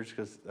 planting the church,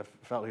 because I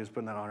felt he was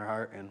putting that on her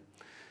heart. And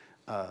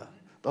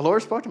the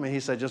Lord spoke to me.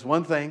 He said, just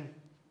one thing,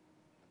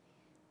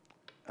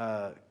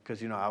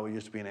 because, I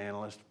used to be an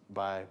analyst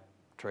by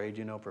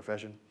trade,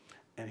 profession.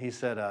 And he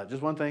said,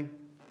 just one thing.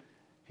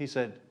 He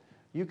said,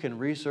 you can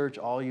research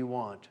all you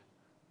want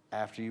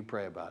after you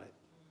pray about it.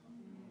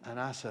 And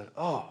I said,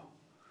 oh,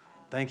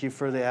 thank you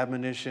for the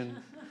admonition.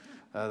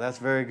 That's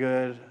very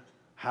good.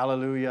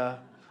 Hallelujah.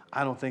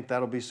 I don't think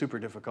that'll be super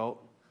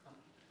difficult.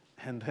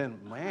 And then,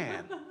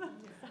 man,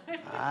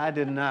 I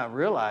did not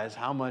realize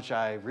how much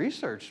I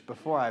researched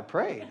before I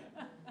prayed.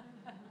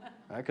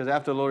 Because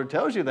after the Lord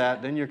tells you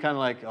that, then you're kind of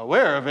like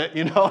aware of it,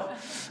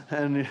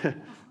 And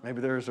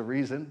maybe there's a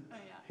reason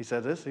he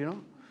said this,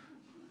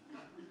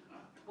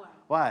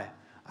 Why?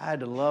 I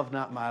had to love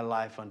not my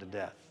life unto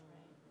death.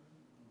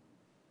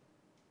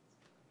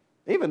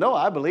 Even though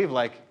I believe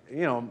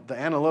the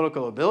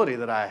analytical ability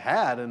that I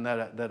had and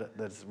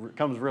that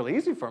comes real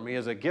easy for me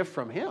is a gift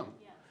from him.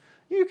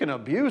 You can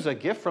abuse a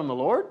gift from the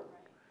Lord.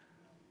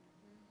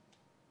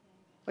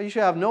 Well, you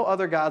should have no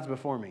other gods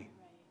before me.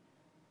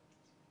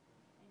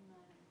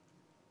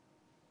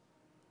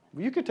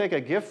 You could take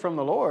a gift from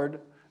the Lord,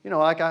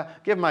 like I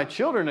give my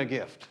children a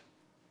gift.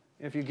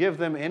 If you give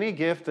them any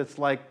gift that's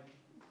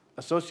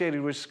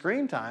associated with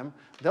screen time,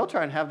 they'll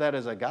try and have that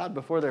as a god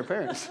before their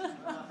parents.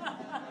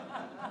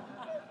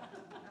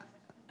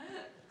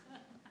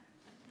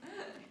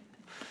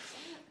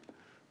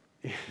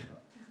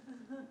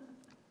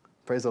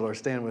 Praise the Lord.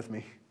 Stand with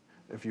me,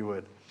 if you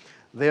would.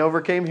 They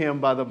overcame him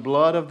by the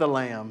blood of the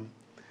Lamb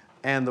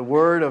and the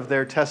word of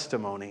their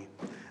testimony,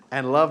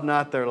 and loved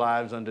not their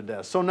lives unto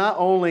death. So not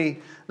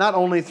only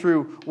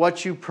through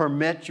what you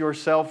permit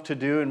yourself to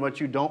do and what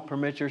you don't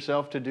permit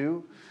yourself to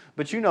do,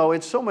 but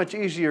it's so much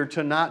easier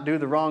to not do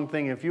the wrong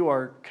thing if you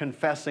are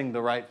confessing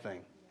the right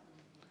thing.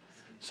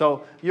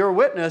 So your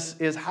witness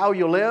is how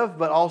you live,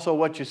 but also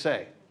what you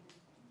say.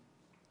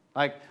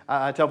 Like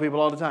I tell people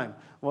all the time,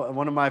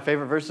 one of my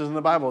favorite verses in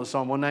the Bible is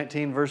Psalm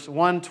 119, verse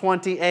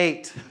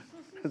 128.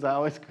 Because I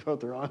always quote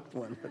the wrong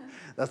one, but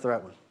that's the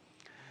right one.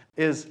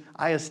 Is,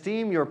 I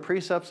esteem your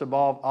precepts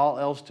above all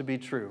else to be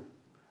true.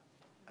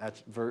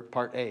 That's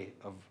part A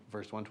of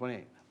verse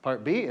 128.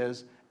 Part B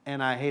is,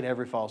 and I hate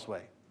every false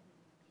way.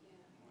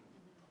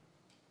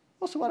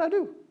 Well, so what I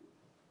do?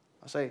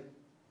 I say,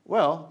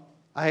 well,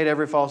 I hate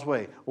every false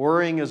way.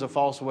 Worrying is a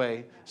false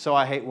way, so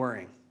I hate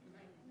worrying.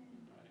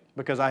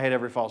 Because I hate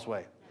every false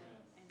way.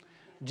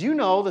 Do you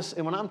know this?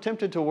 When I'm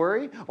tempted to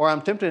worry, or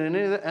I'm tempted in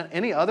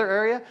any other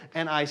area,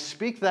 and I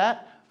speak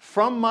that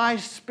from my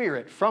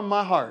spirit, from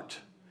my heart,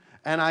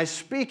 and I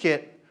speak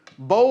it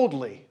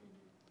boldly,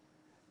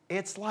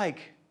 it's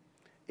like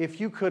if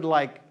you could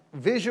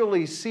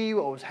visually see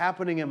what was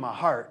happening in my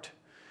heart.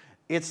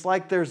 It's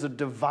like there's a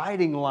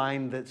dividing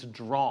line that's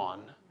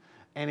drawn.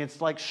 And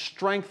it's like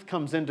strength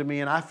comes into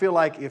me, and I feel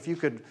like if you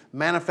could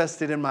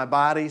manifest it in my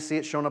body, see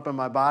it showing up in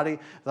my body,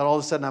 that all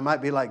of a sudden I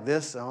might be like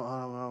this. I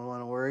don't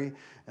want to worry.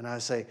 And I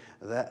say,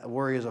 that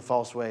worry is a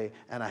false way,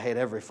 and I hate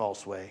every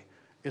false way.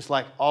 It's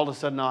like all of a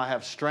sudden now I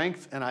have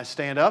strength, and I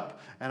stand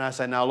up, and I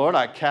say, now, Lord,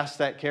 I cast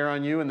that care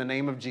on you in the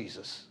name of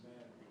Jesus.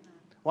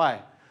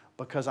 Why?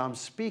 Because I'm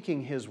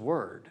speaking His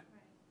word.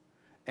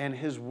 And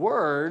His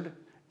word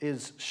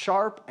is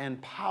sharp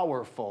and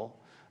powerful,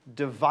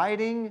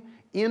 dividing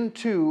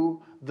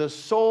into the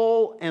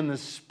soul and the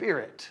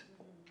spirit.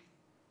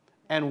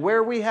 And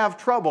where we have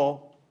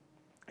trouble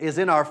is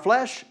in our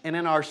flesh and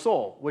in our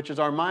soul, which is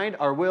our mind,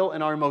 our will,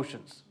 and our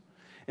emotions.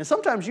 And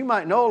sometimes you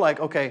might know,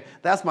 okay,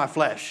 that's my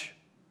flesh.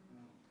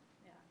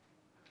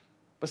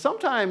 But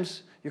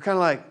sometimes you're kind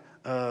of like,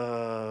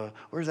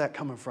 where's that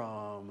coming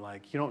from?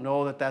 You don't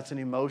know that that's an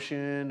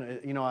emotion.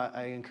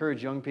 I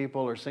encourage young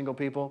people or single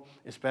people,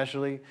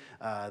 especially,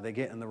 they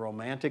get in the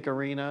romantic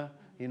arena,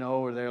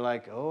 where they're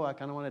like, oh, I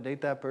kind of want to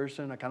date that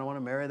person. I kind of want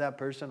to marry that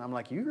person. I'm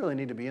like, you really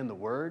need to be in the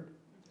Word.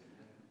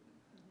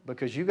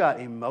 Because you got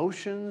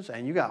emotions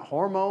and you got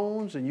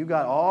hormones and you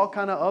got all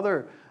kind of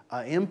other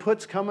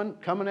inputs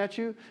coming at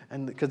you.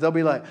 And because they'll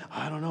be like,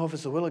 I don't know if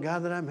it's the will of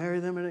God that I marry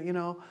them, and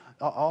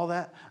all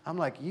that. I'm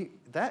like,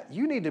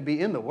 you need to be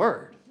in the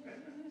Word.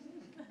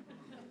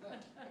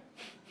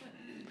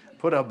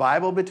 Put a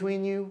Bible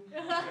between you.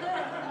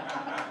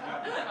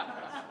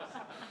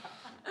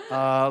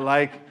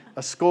 like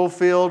a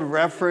Schofield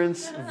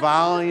reference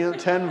volume,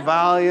 10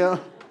 volume.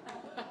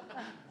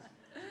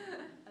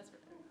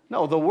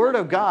 No, the Word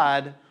of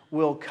God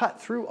will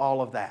cut through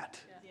all of that.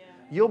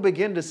 You'll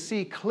begin to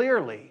see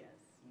clearly.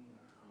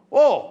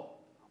 Oh,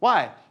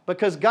 why?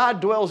 Because God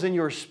dwells in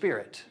your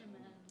spirit.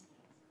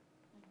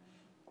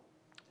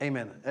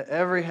 Amen.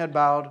 Every head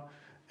bowed,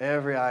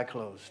 every eye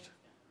closed.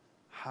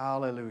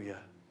 Hallelujah.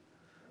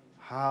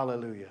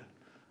 Hallelujah.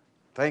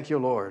 Thank you,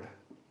 Lord.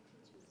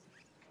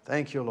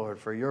 Thank you, Lord,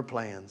 for your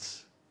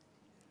plans.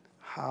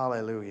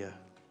 Hallelujah.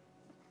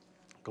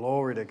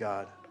 Glory to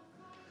God.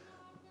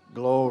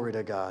 Glory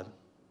to God.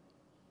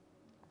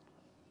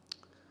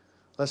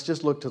 Let's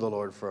just look to the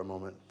Lord for a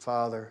moment.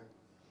 Father,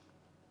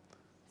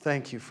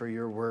 thank you for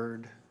your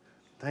word.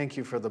 Thank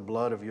you for the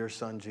blood of your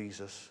Son,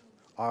 Jesus,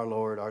 our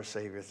Lord, our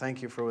Savior.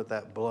 Thank you for what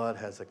that blood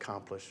has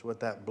accomplished, what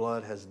that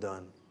blood has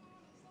done.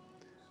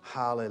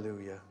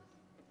 Hallelujah.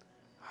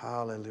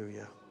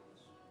 Hallelujah.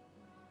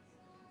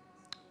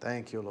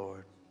 Thank you,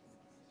 Lord.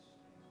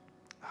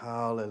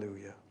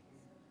 Hallelujah.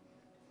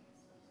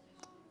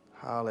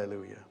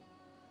 Hallelujah.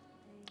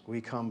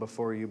 We come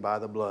before you by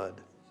the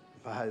blood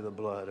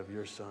of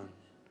your Son.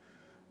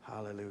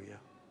 Hallelujah.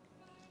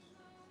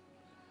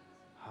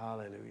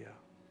 Hallelujah.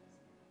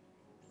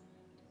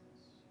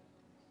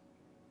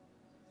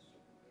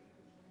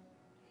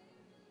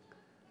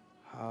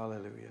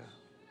 Hallelujah.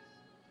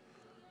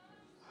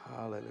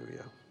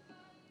 Hallelujah.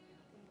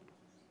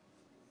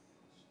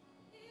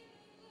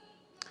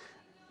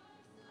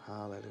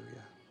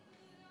 Hallelujah.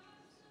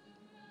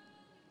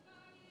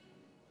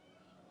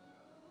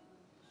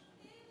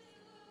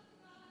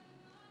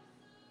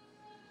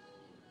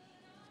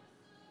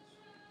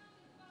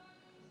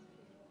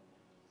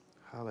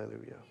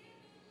 Hallelujah.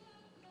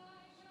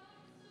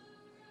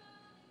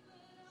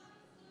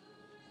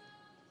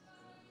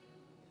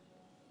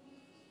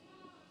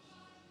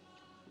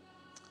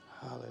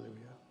 Hallelujah.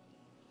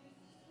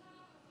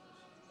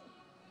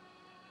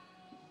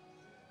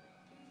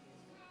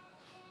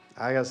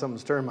 I got something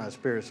stirring my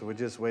spirit, so we'll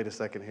just wait a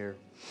second here.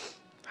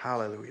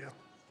 Hallelujah.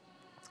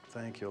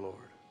 Thank you, Lord.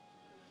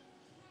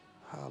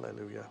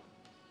 Hallelujah.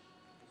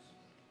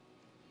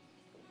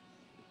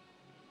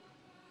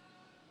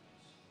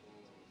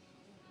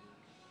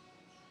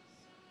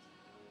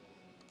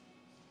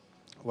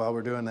 While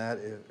we're doing that,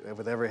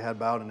 with every head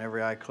bowed and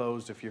every eye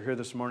closed, if you're here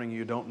this morning and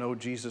you don't know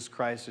Jesus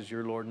Christ as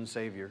your Lord and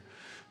Savior,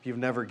 if you've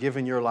never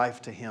given your life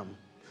to Him,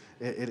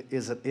 it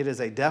is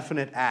a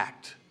definite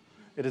act.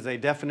 It is a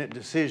definite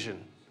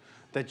decision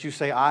that you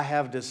say, I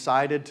have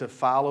decided to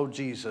follow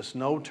Jesus.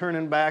 No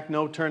turning back,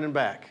 no turning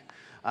back.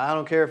 I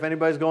don't care if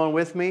anybody's going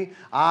with me.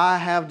 I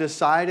have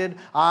decided,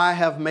 I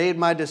have made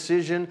my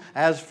decision.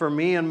 As for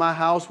me and my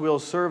house, we'll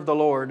serve the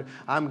Lord.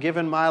 I'm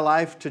giving my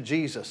life to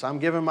Jesus. I'm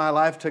giving my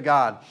life to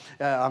God.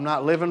 I'm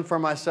not living for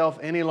myself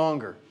any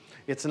longer.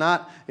 It's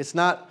not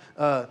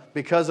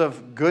because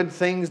of good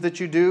things that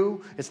you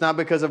do. It's not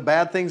because of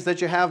bad things that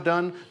you have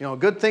done. You know,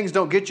 good things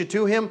don't get you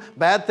to Him.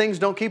 Bad things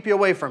don't keep you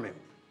away from Him.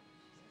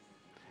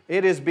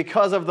 It is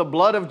because of the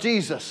blood of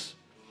Jesus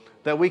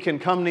that we can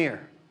come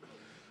near.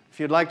 If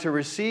you'd like to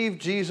receive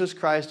Jesus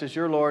Christ as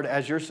your Lord,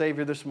 as your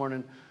Savior this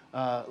morning,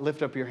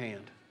 lift up your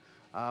hand.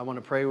 I want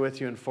to pray with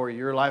you and for you.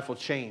 Your life will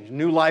change.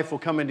 New life will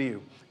come into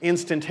you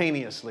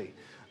instantaneously.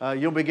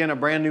 You'll begin a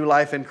brand new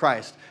life in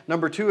Christ.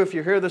 Number two, if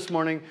you're here this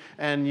morning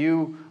and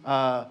you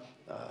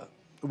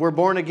were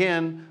born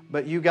again,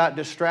 but you got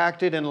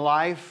distracted in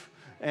life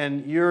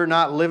and you're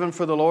not living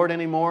for the Lord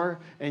anymore,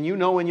 and you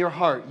know in your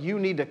heart you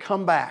need to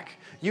come back.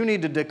 You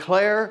need to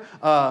declare,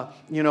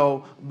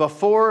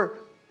 before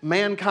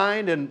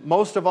mankind and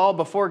most of all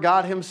before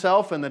God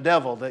Himself and the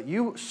devil that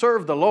you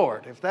serve the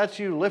Lord. If that's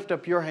you, lift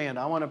up your hand.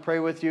 I want to pray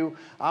with you.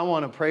 I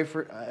want to pray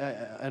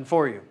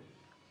for you.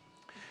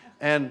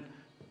 And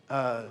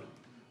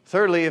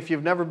thirdly, if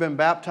you've never been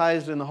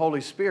baptized in the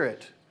Holy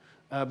Spirit,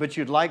 but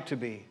you'd like to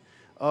be,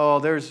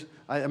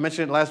 I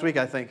mentioned it last week,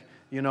 I think.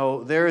 You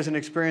know, there is an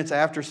experience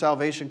after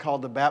salvation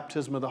called the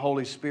baptism of the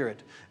Holy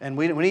Spirit. And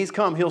when He's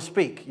come, He'll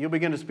speak. You'll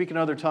begin to speak in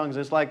other tongues.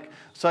 It's like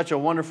such a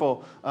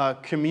wonderful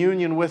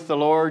communion with the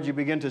Lord. You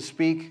begin to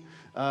speak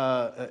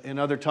in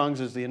other tongues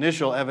as the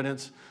initial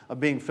evidence of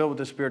being filled with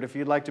the Spirit. If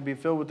you'd like to be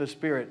filled with the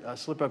Spirit,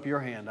 slip up your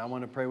hand. I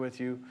want to pray with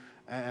you,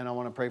 and I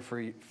want to pray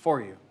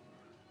for you.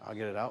 I'll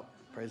get it out.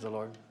 Praise the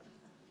Lord.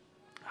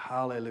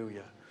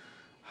 Hallelujah.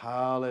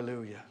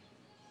 Hallelujah.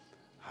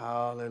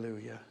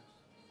 Hallelujah.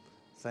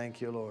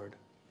 Thank you, Lord.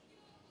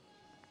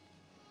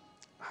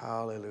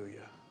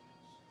 Hallelujah.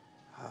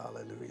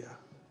 Hallelujah.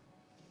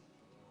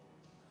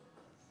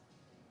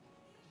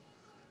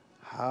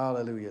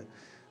 Hallelujah.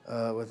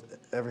 With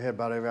every head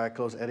bowed, every eye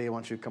closed, Eddie, I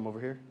want you to come over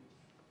here.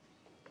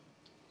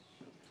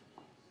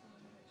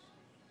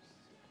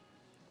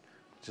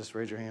 Just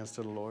raise your hands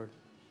to the Lord.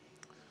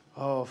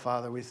 Oh,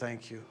 Father, we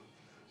thank you.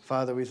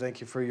 Father, we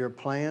thank you for your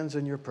plans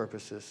and your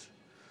purposes.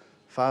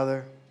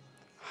 Father,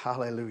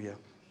 hallelujah.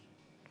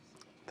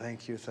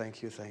 Thank you,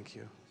 thank you, thank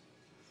you.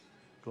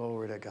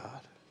 Glory to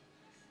God.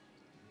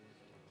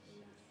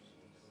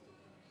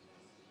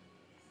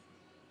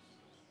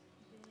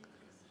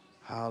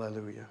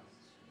 Hallelujah.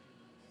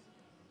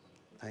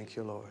 Thank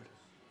you, Lord.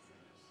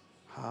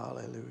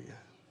 Hallelujah.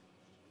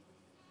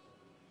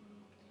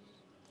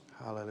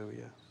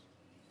 Hallelujah.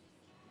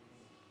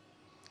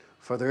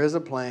 For there is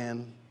a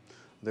plan,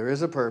 there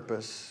is a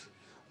purpose,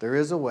 there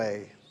is a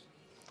way.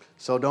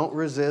 So don't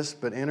resist,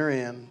 but enter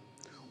in.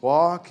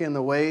 Walk in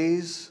the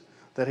ways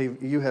that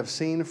you have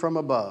seen from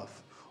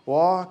above.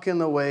 Walk in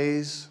the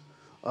ways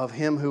of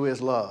Him who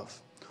is love.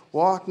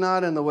 Walk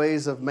not in the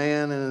ways of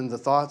man and in the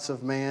thoughts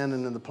of man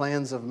and in the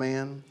plans of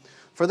man.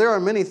 For there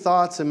are many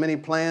thoughts and many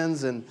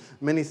plans and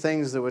many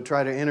things that would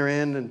try to enter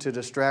in and to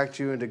distract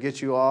you and to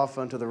get you off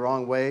onto the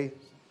wrong way.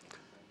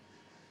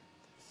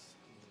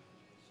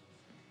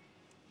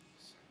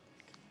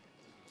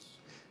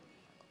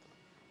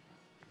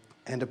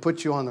 And to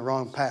put you on the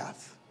wrong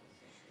path.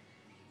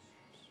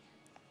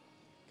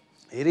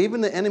 Even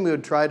the enemy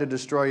would try to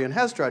destroy you and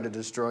has tried to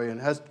destroy you and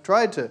has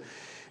tried to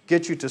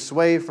get you to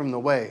sway from the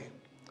way.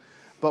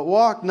 But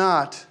walk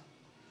not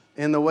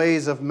in the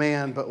ways of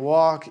man, but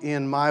walk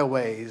in my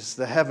ways,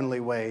 the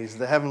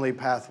heavenly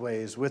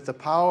pathways, with the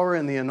power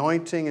and the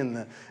anointing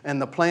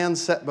and the plan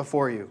set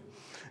before you.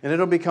 And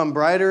it'll become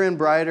brighter and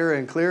brighter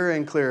and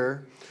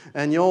clearer,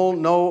 and you'll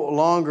no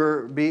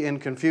longer be in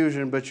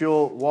confusion, but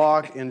you'll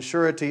walk in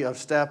surety of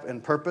step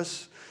and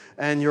purpose,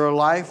 and your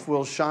life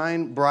will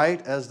shine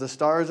bright as the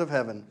stars of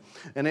heaven.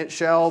 And it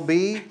shall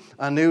be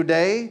a new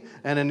day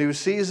and a new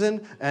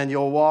season, and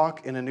you'll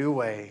walk in a new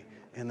way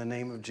in the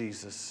name of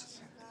Jesus.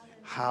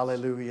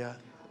 Hallelujah,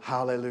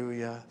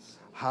 hallelujah,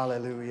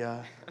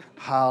 hallelujah,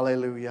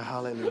 hallelujah,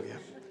 hallelujah.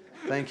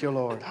 Thank you,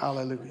 Lord.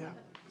 Hallelujah.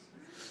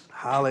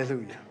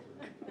 Hallelujah.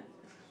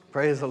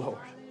 Praise the Lord.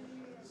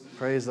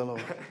 Praise the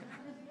Lord.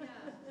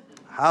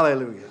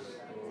 Hallelujah.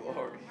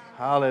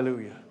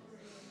 Hallelujah.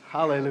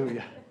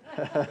 Hallelujah.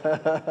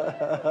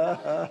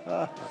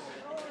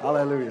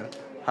 Hallelujah.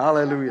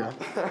 Hallelujah.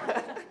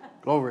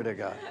 Glory to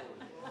God.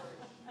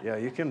 Yeah,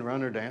 you can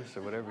run or dance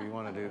or whatever you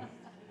want to do.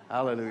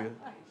 Hallelujah.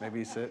 Maybe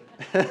you sit.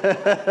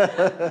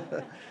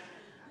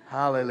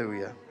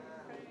 Hallelujah.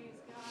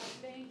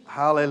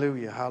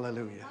 Hallelujah.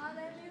 Hallelujah.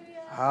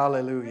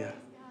 Hallelujah.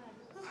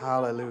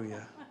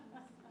 Hallelujah.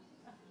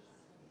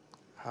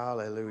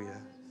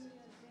 Hallelujah.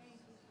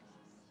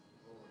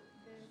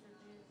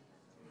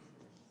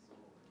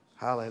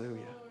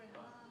 Hallelujah.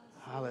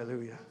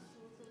 Hallelujah.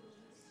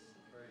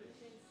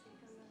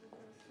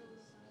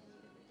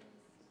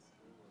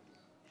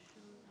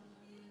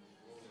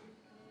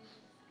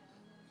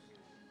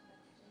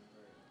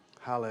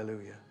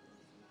 Hallelujah.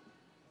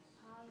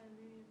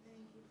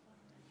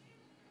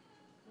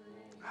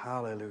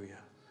 Hallelujah.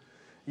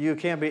 You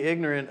can't be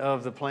ignorant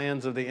of the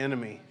plans of the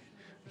enemy.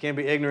 You can't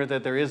be ignorant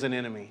that there is an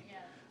enemy.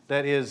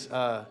 That is,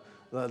 the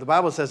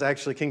Bible says,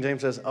 actually, King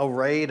James says,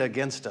 arrayed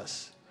against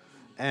us.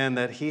 And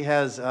that he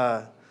has,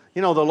 the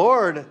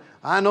Lord,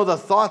 I know the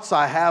thoughts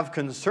I have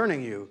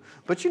concerning you.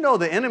 But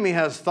the enemy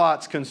has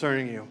thoughts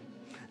concerning you.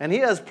 And he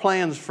has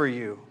plans for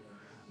you.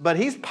 But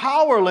he's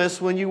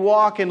powerless when you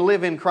walk and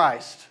live in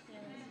Christ.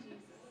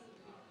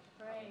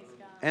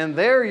 And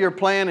there your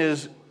plan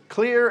is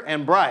clear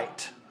and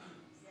bright.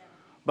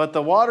 But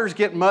the waters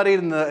get muddied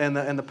and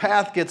the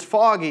path gets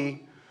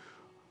foggy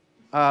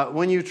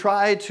when you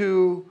try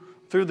to,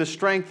 through the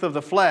strength of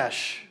the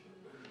flesh,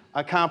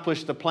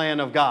 accomplish the plan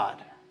of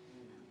God.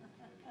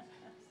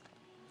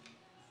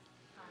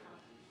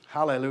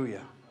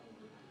 Hallelujah.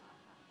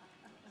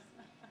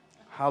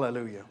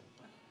 Hallelujah.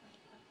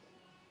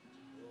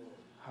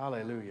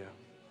 Hallelujah.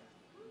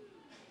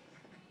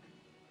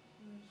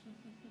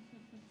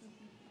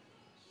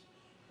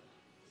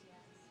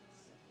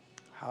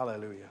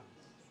 Hallelujah.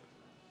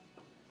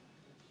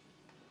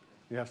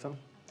 You have some?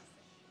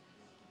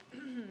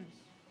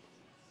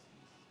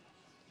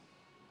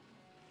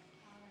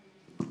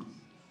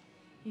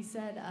 He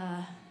said,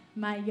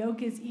 my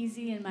yoke is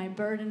easy and my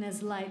burden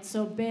is light.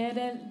 So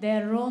bere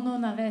de rono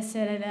na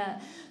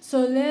veserera.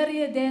 So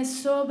leria de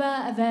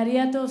soba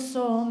variato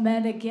so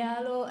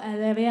medegialo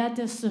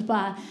eleviate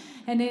sopa.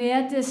 And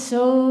eriate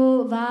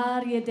so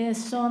varia de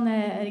sone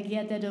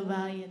ergiate do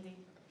variate.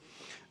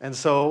 And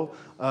so,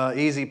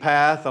 easy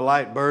path, a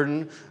light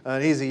burden,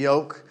 an easy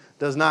yoke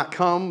does not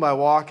come by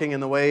walking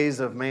in the ways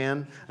of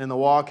man and the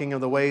walking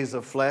of the ways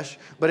of flesh,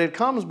 but it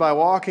comes by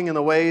walking in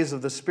the ways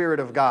of the Spirit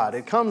of God.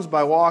 It comes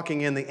by walking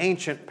in the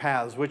ancient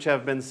paths which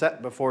have been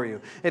set before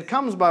you. It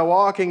comes by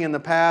walking in the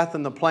path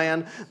and the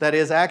plan that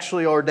is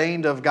actually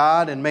ordained of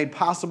God and made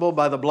possible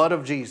by the blood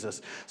of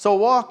Jesus. So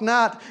walk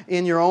not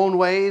in your own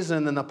ways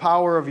and in the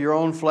power of your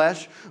own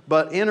flesh,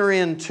 but enter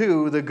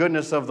into the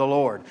goodness of the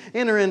Lord.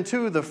 Enter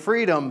into the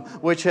freedom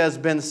which has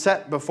been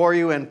set before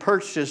you and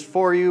purchased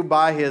for you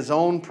by His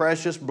own precious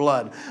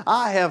blood.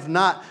 I have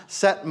not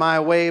set my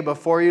way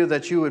before you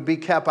that you would be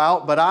kept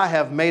out, but I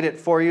have made it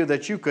for you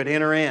that you could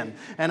enter in.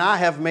 And I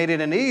have made it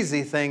an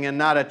easy thing and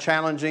not a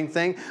challenging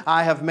thing.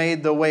 I have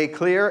made the way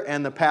clear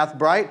and the path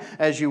bright.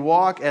 As you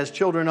walk as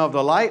children of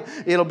the light,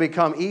 it'll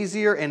become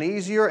easier and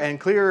easier and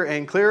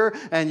clearer,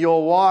 and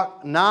you'll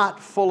walk not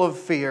full of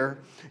fear.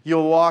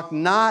 You'll walk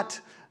not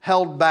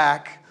held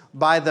back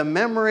by the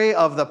memory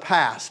of the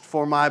past,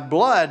 for my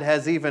blood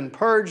has even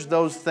purged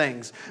those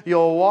things.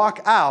 You'll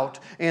walk out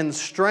in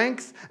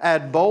strength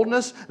and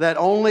boldness that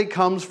only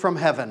comes from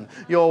heaven.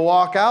 You'll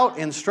walk out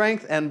in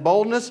strength and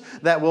boldness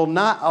that will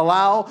not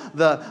allow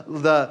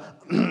the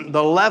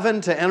leaven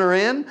to enter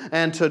in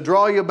and to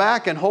draw you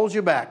back and hold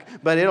you back.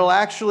 But it'll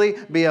actually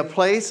be a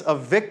place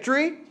of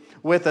victory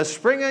with a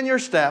spring in your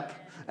step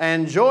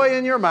and joy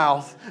in your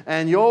mouth,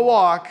 and you'll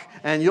walk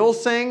and you'll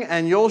sing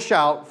and you'll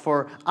shout,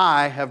 for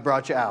I have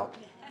brought you out.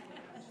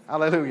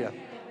 Hallelujah.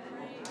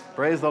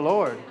 Praise the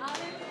Lord.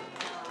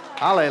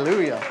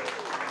 Hallelujah.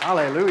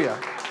 Hallelujah.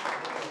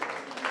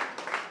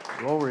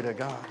 Glory to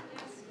God.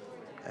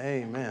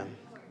 Amen.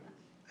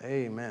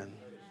 Amen.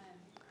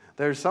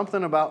 There's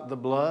something about the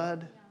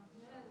blood.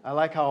 I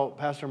like how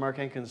Pastor Mark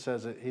Hankins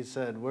says it. He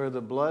said, where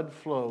the blood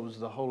flows,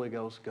 the Holy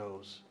Ghost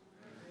goes.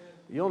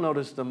 You'll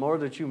notice the more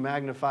that you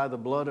magnify the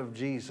blood of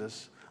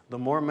Jesus, the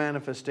more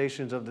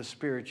manifestations of the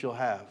Spirit you'll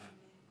have.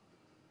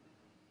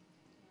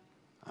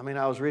 I mean,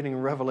 I was reading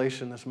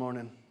Revelation this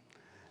morning,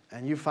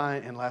 and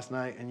last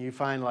night, and you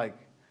find like,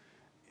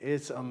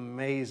 it's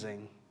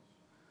amazing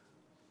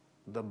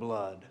the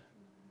blood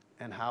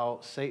and how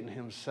Satan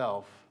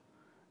himself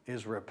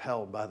is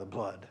repelled by the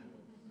blood.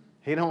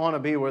 He don't want to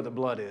be where the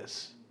blood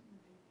is.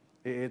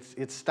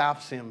 It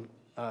stops him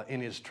in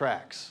his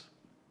tracks.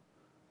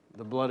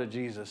 The blood of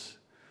Jesus.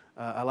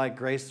 I like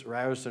Grace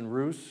Ryerson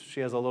Roos. She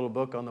has a little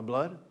book on the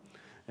blood.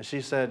 And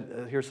she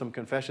said, here's some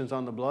confessions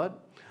on the blood.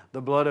 The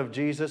blood of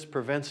Jesus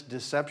prevents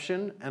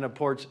deception and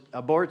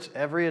aborts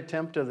every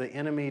attempt of the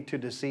enemy to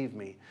deceive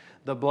me.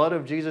 The blood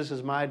of Jesus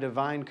is my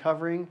divine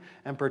covering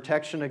and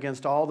protection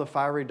against all the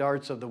fiery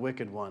darts of the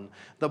wicked one.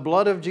 The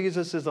blood of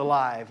Jesus is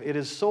alive. It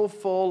is so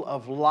full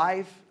of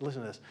life.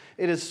 Listen to this.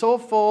 It is so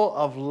full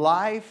of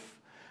life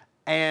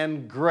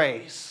and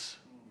grace.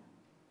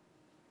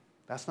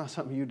 That's not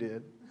something you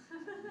did.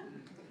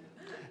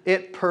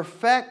 It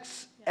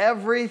perfects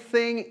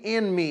everything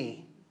in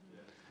me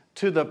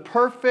to the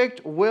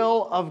perfect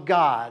will of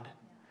God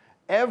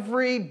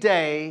every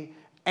day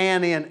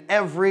and in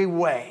every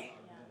way.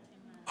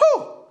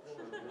 Whew!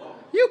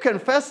 You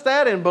confess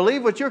that and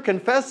believe what you're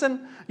confessing,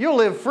 you'll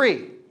live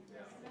free.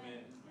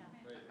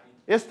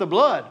 It's the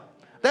blood.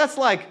 That's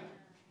like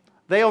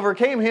they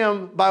overcame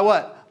him by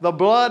what? The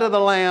blood of the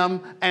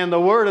Lamb and the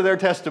word of their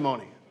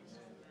testimony.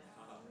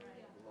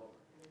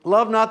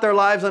 Love not their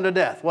lives unto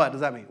death. What does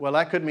that mean? Well,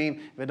 that could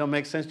mean, if it don't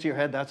make sense to your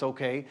head, that's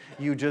okay.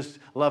 You just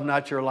love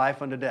not your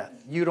life unto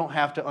death. You don't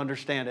have to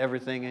understand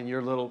everything in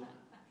your little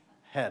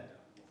head.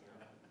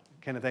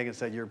 Kenneth Hagin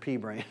said, your pea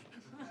brain.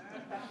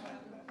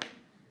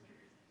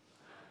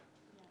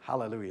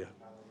 Hallelujah.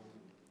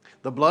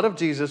 The blood of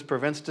Jesus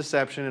prevents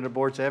deception and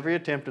aborts every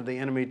attempt of the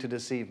enemy to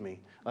deceive me.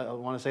 I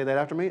want to say that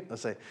after me?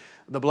 Let's say,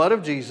 the blood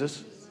of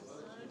Jesus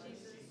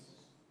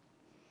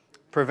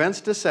prevents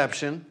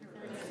deception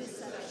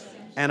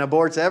and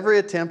aborts every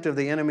attempt of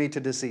the enemy to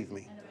deceive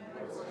me.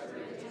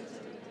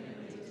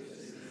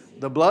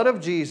 The blood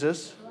of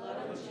Jesus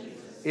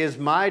is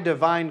my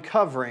divine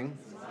covering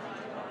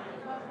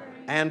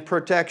and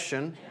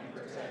protection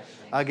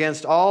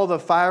against all the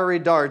fiery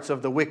darts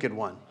of the wicked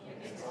one.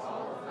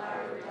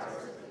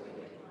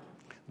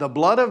 The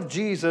blood of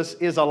Jesus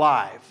is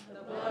alive.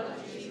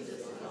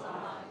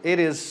 It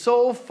is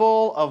so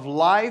full of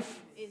life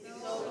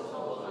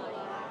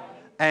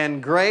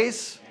and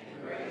grace.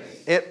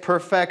 It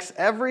perfects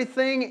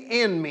everything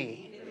in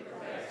me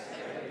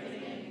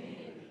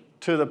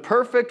to the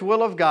perfect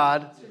will of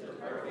God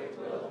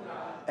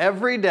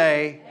every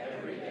day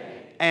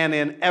and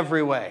in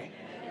every way.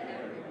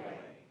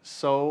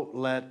 So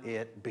let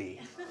it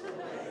be.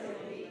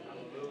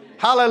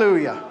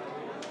 Hallelujah.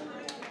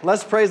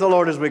 Let's praise the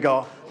Lord as we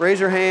go. Raise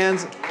your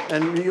hands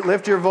and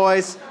lift your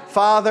voice.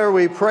 Father,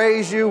 we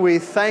praise you. We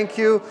thank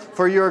you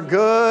for your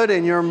good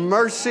and your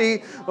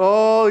mercy.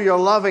 Oh, your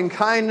loving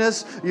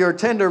kindness, your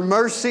tender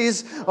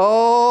mercies.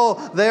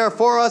 Oh, they are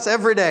for us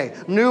every day,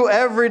 new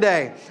every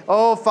day.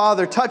 Oh,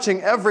 Father,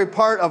 touching every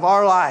part of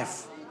our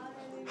life.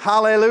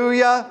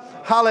 Hallelujah,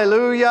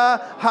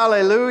 hallelujah,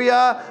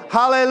 hallelujah,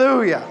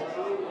 hallelujah.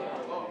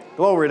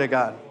 Glory to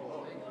God.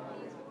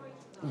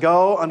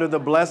 Go under the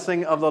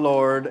blessing of the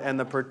Lord and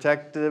the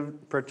protective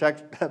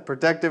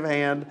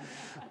hand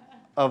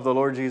of the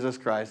Lord Jesus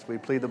Christ. We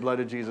plead the blood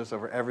of Jesus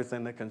over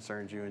everything that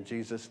concerns you. In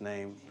Jesus'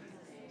 name,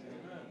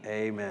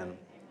 amen.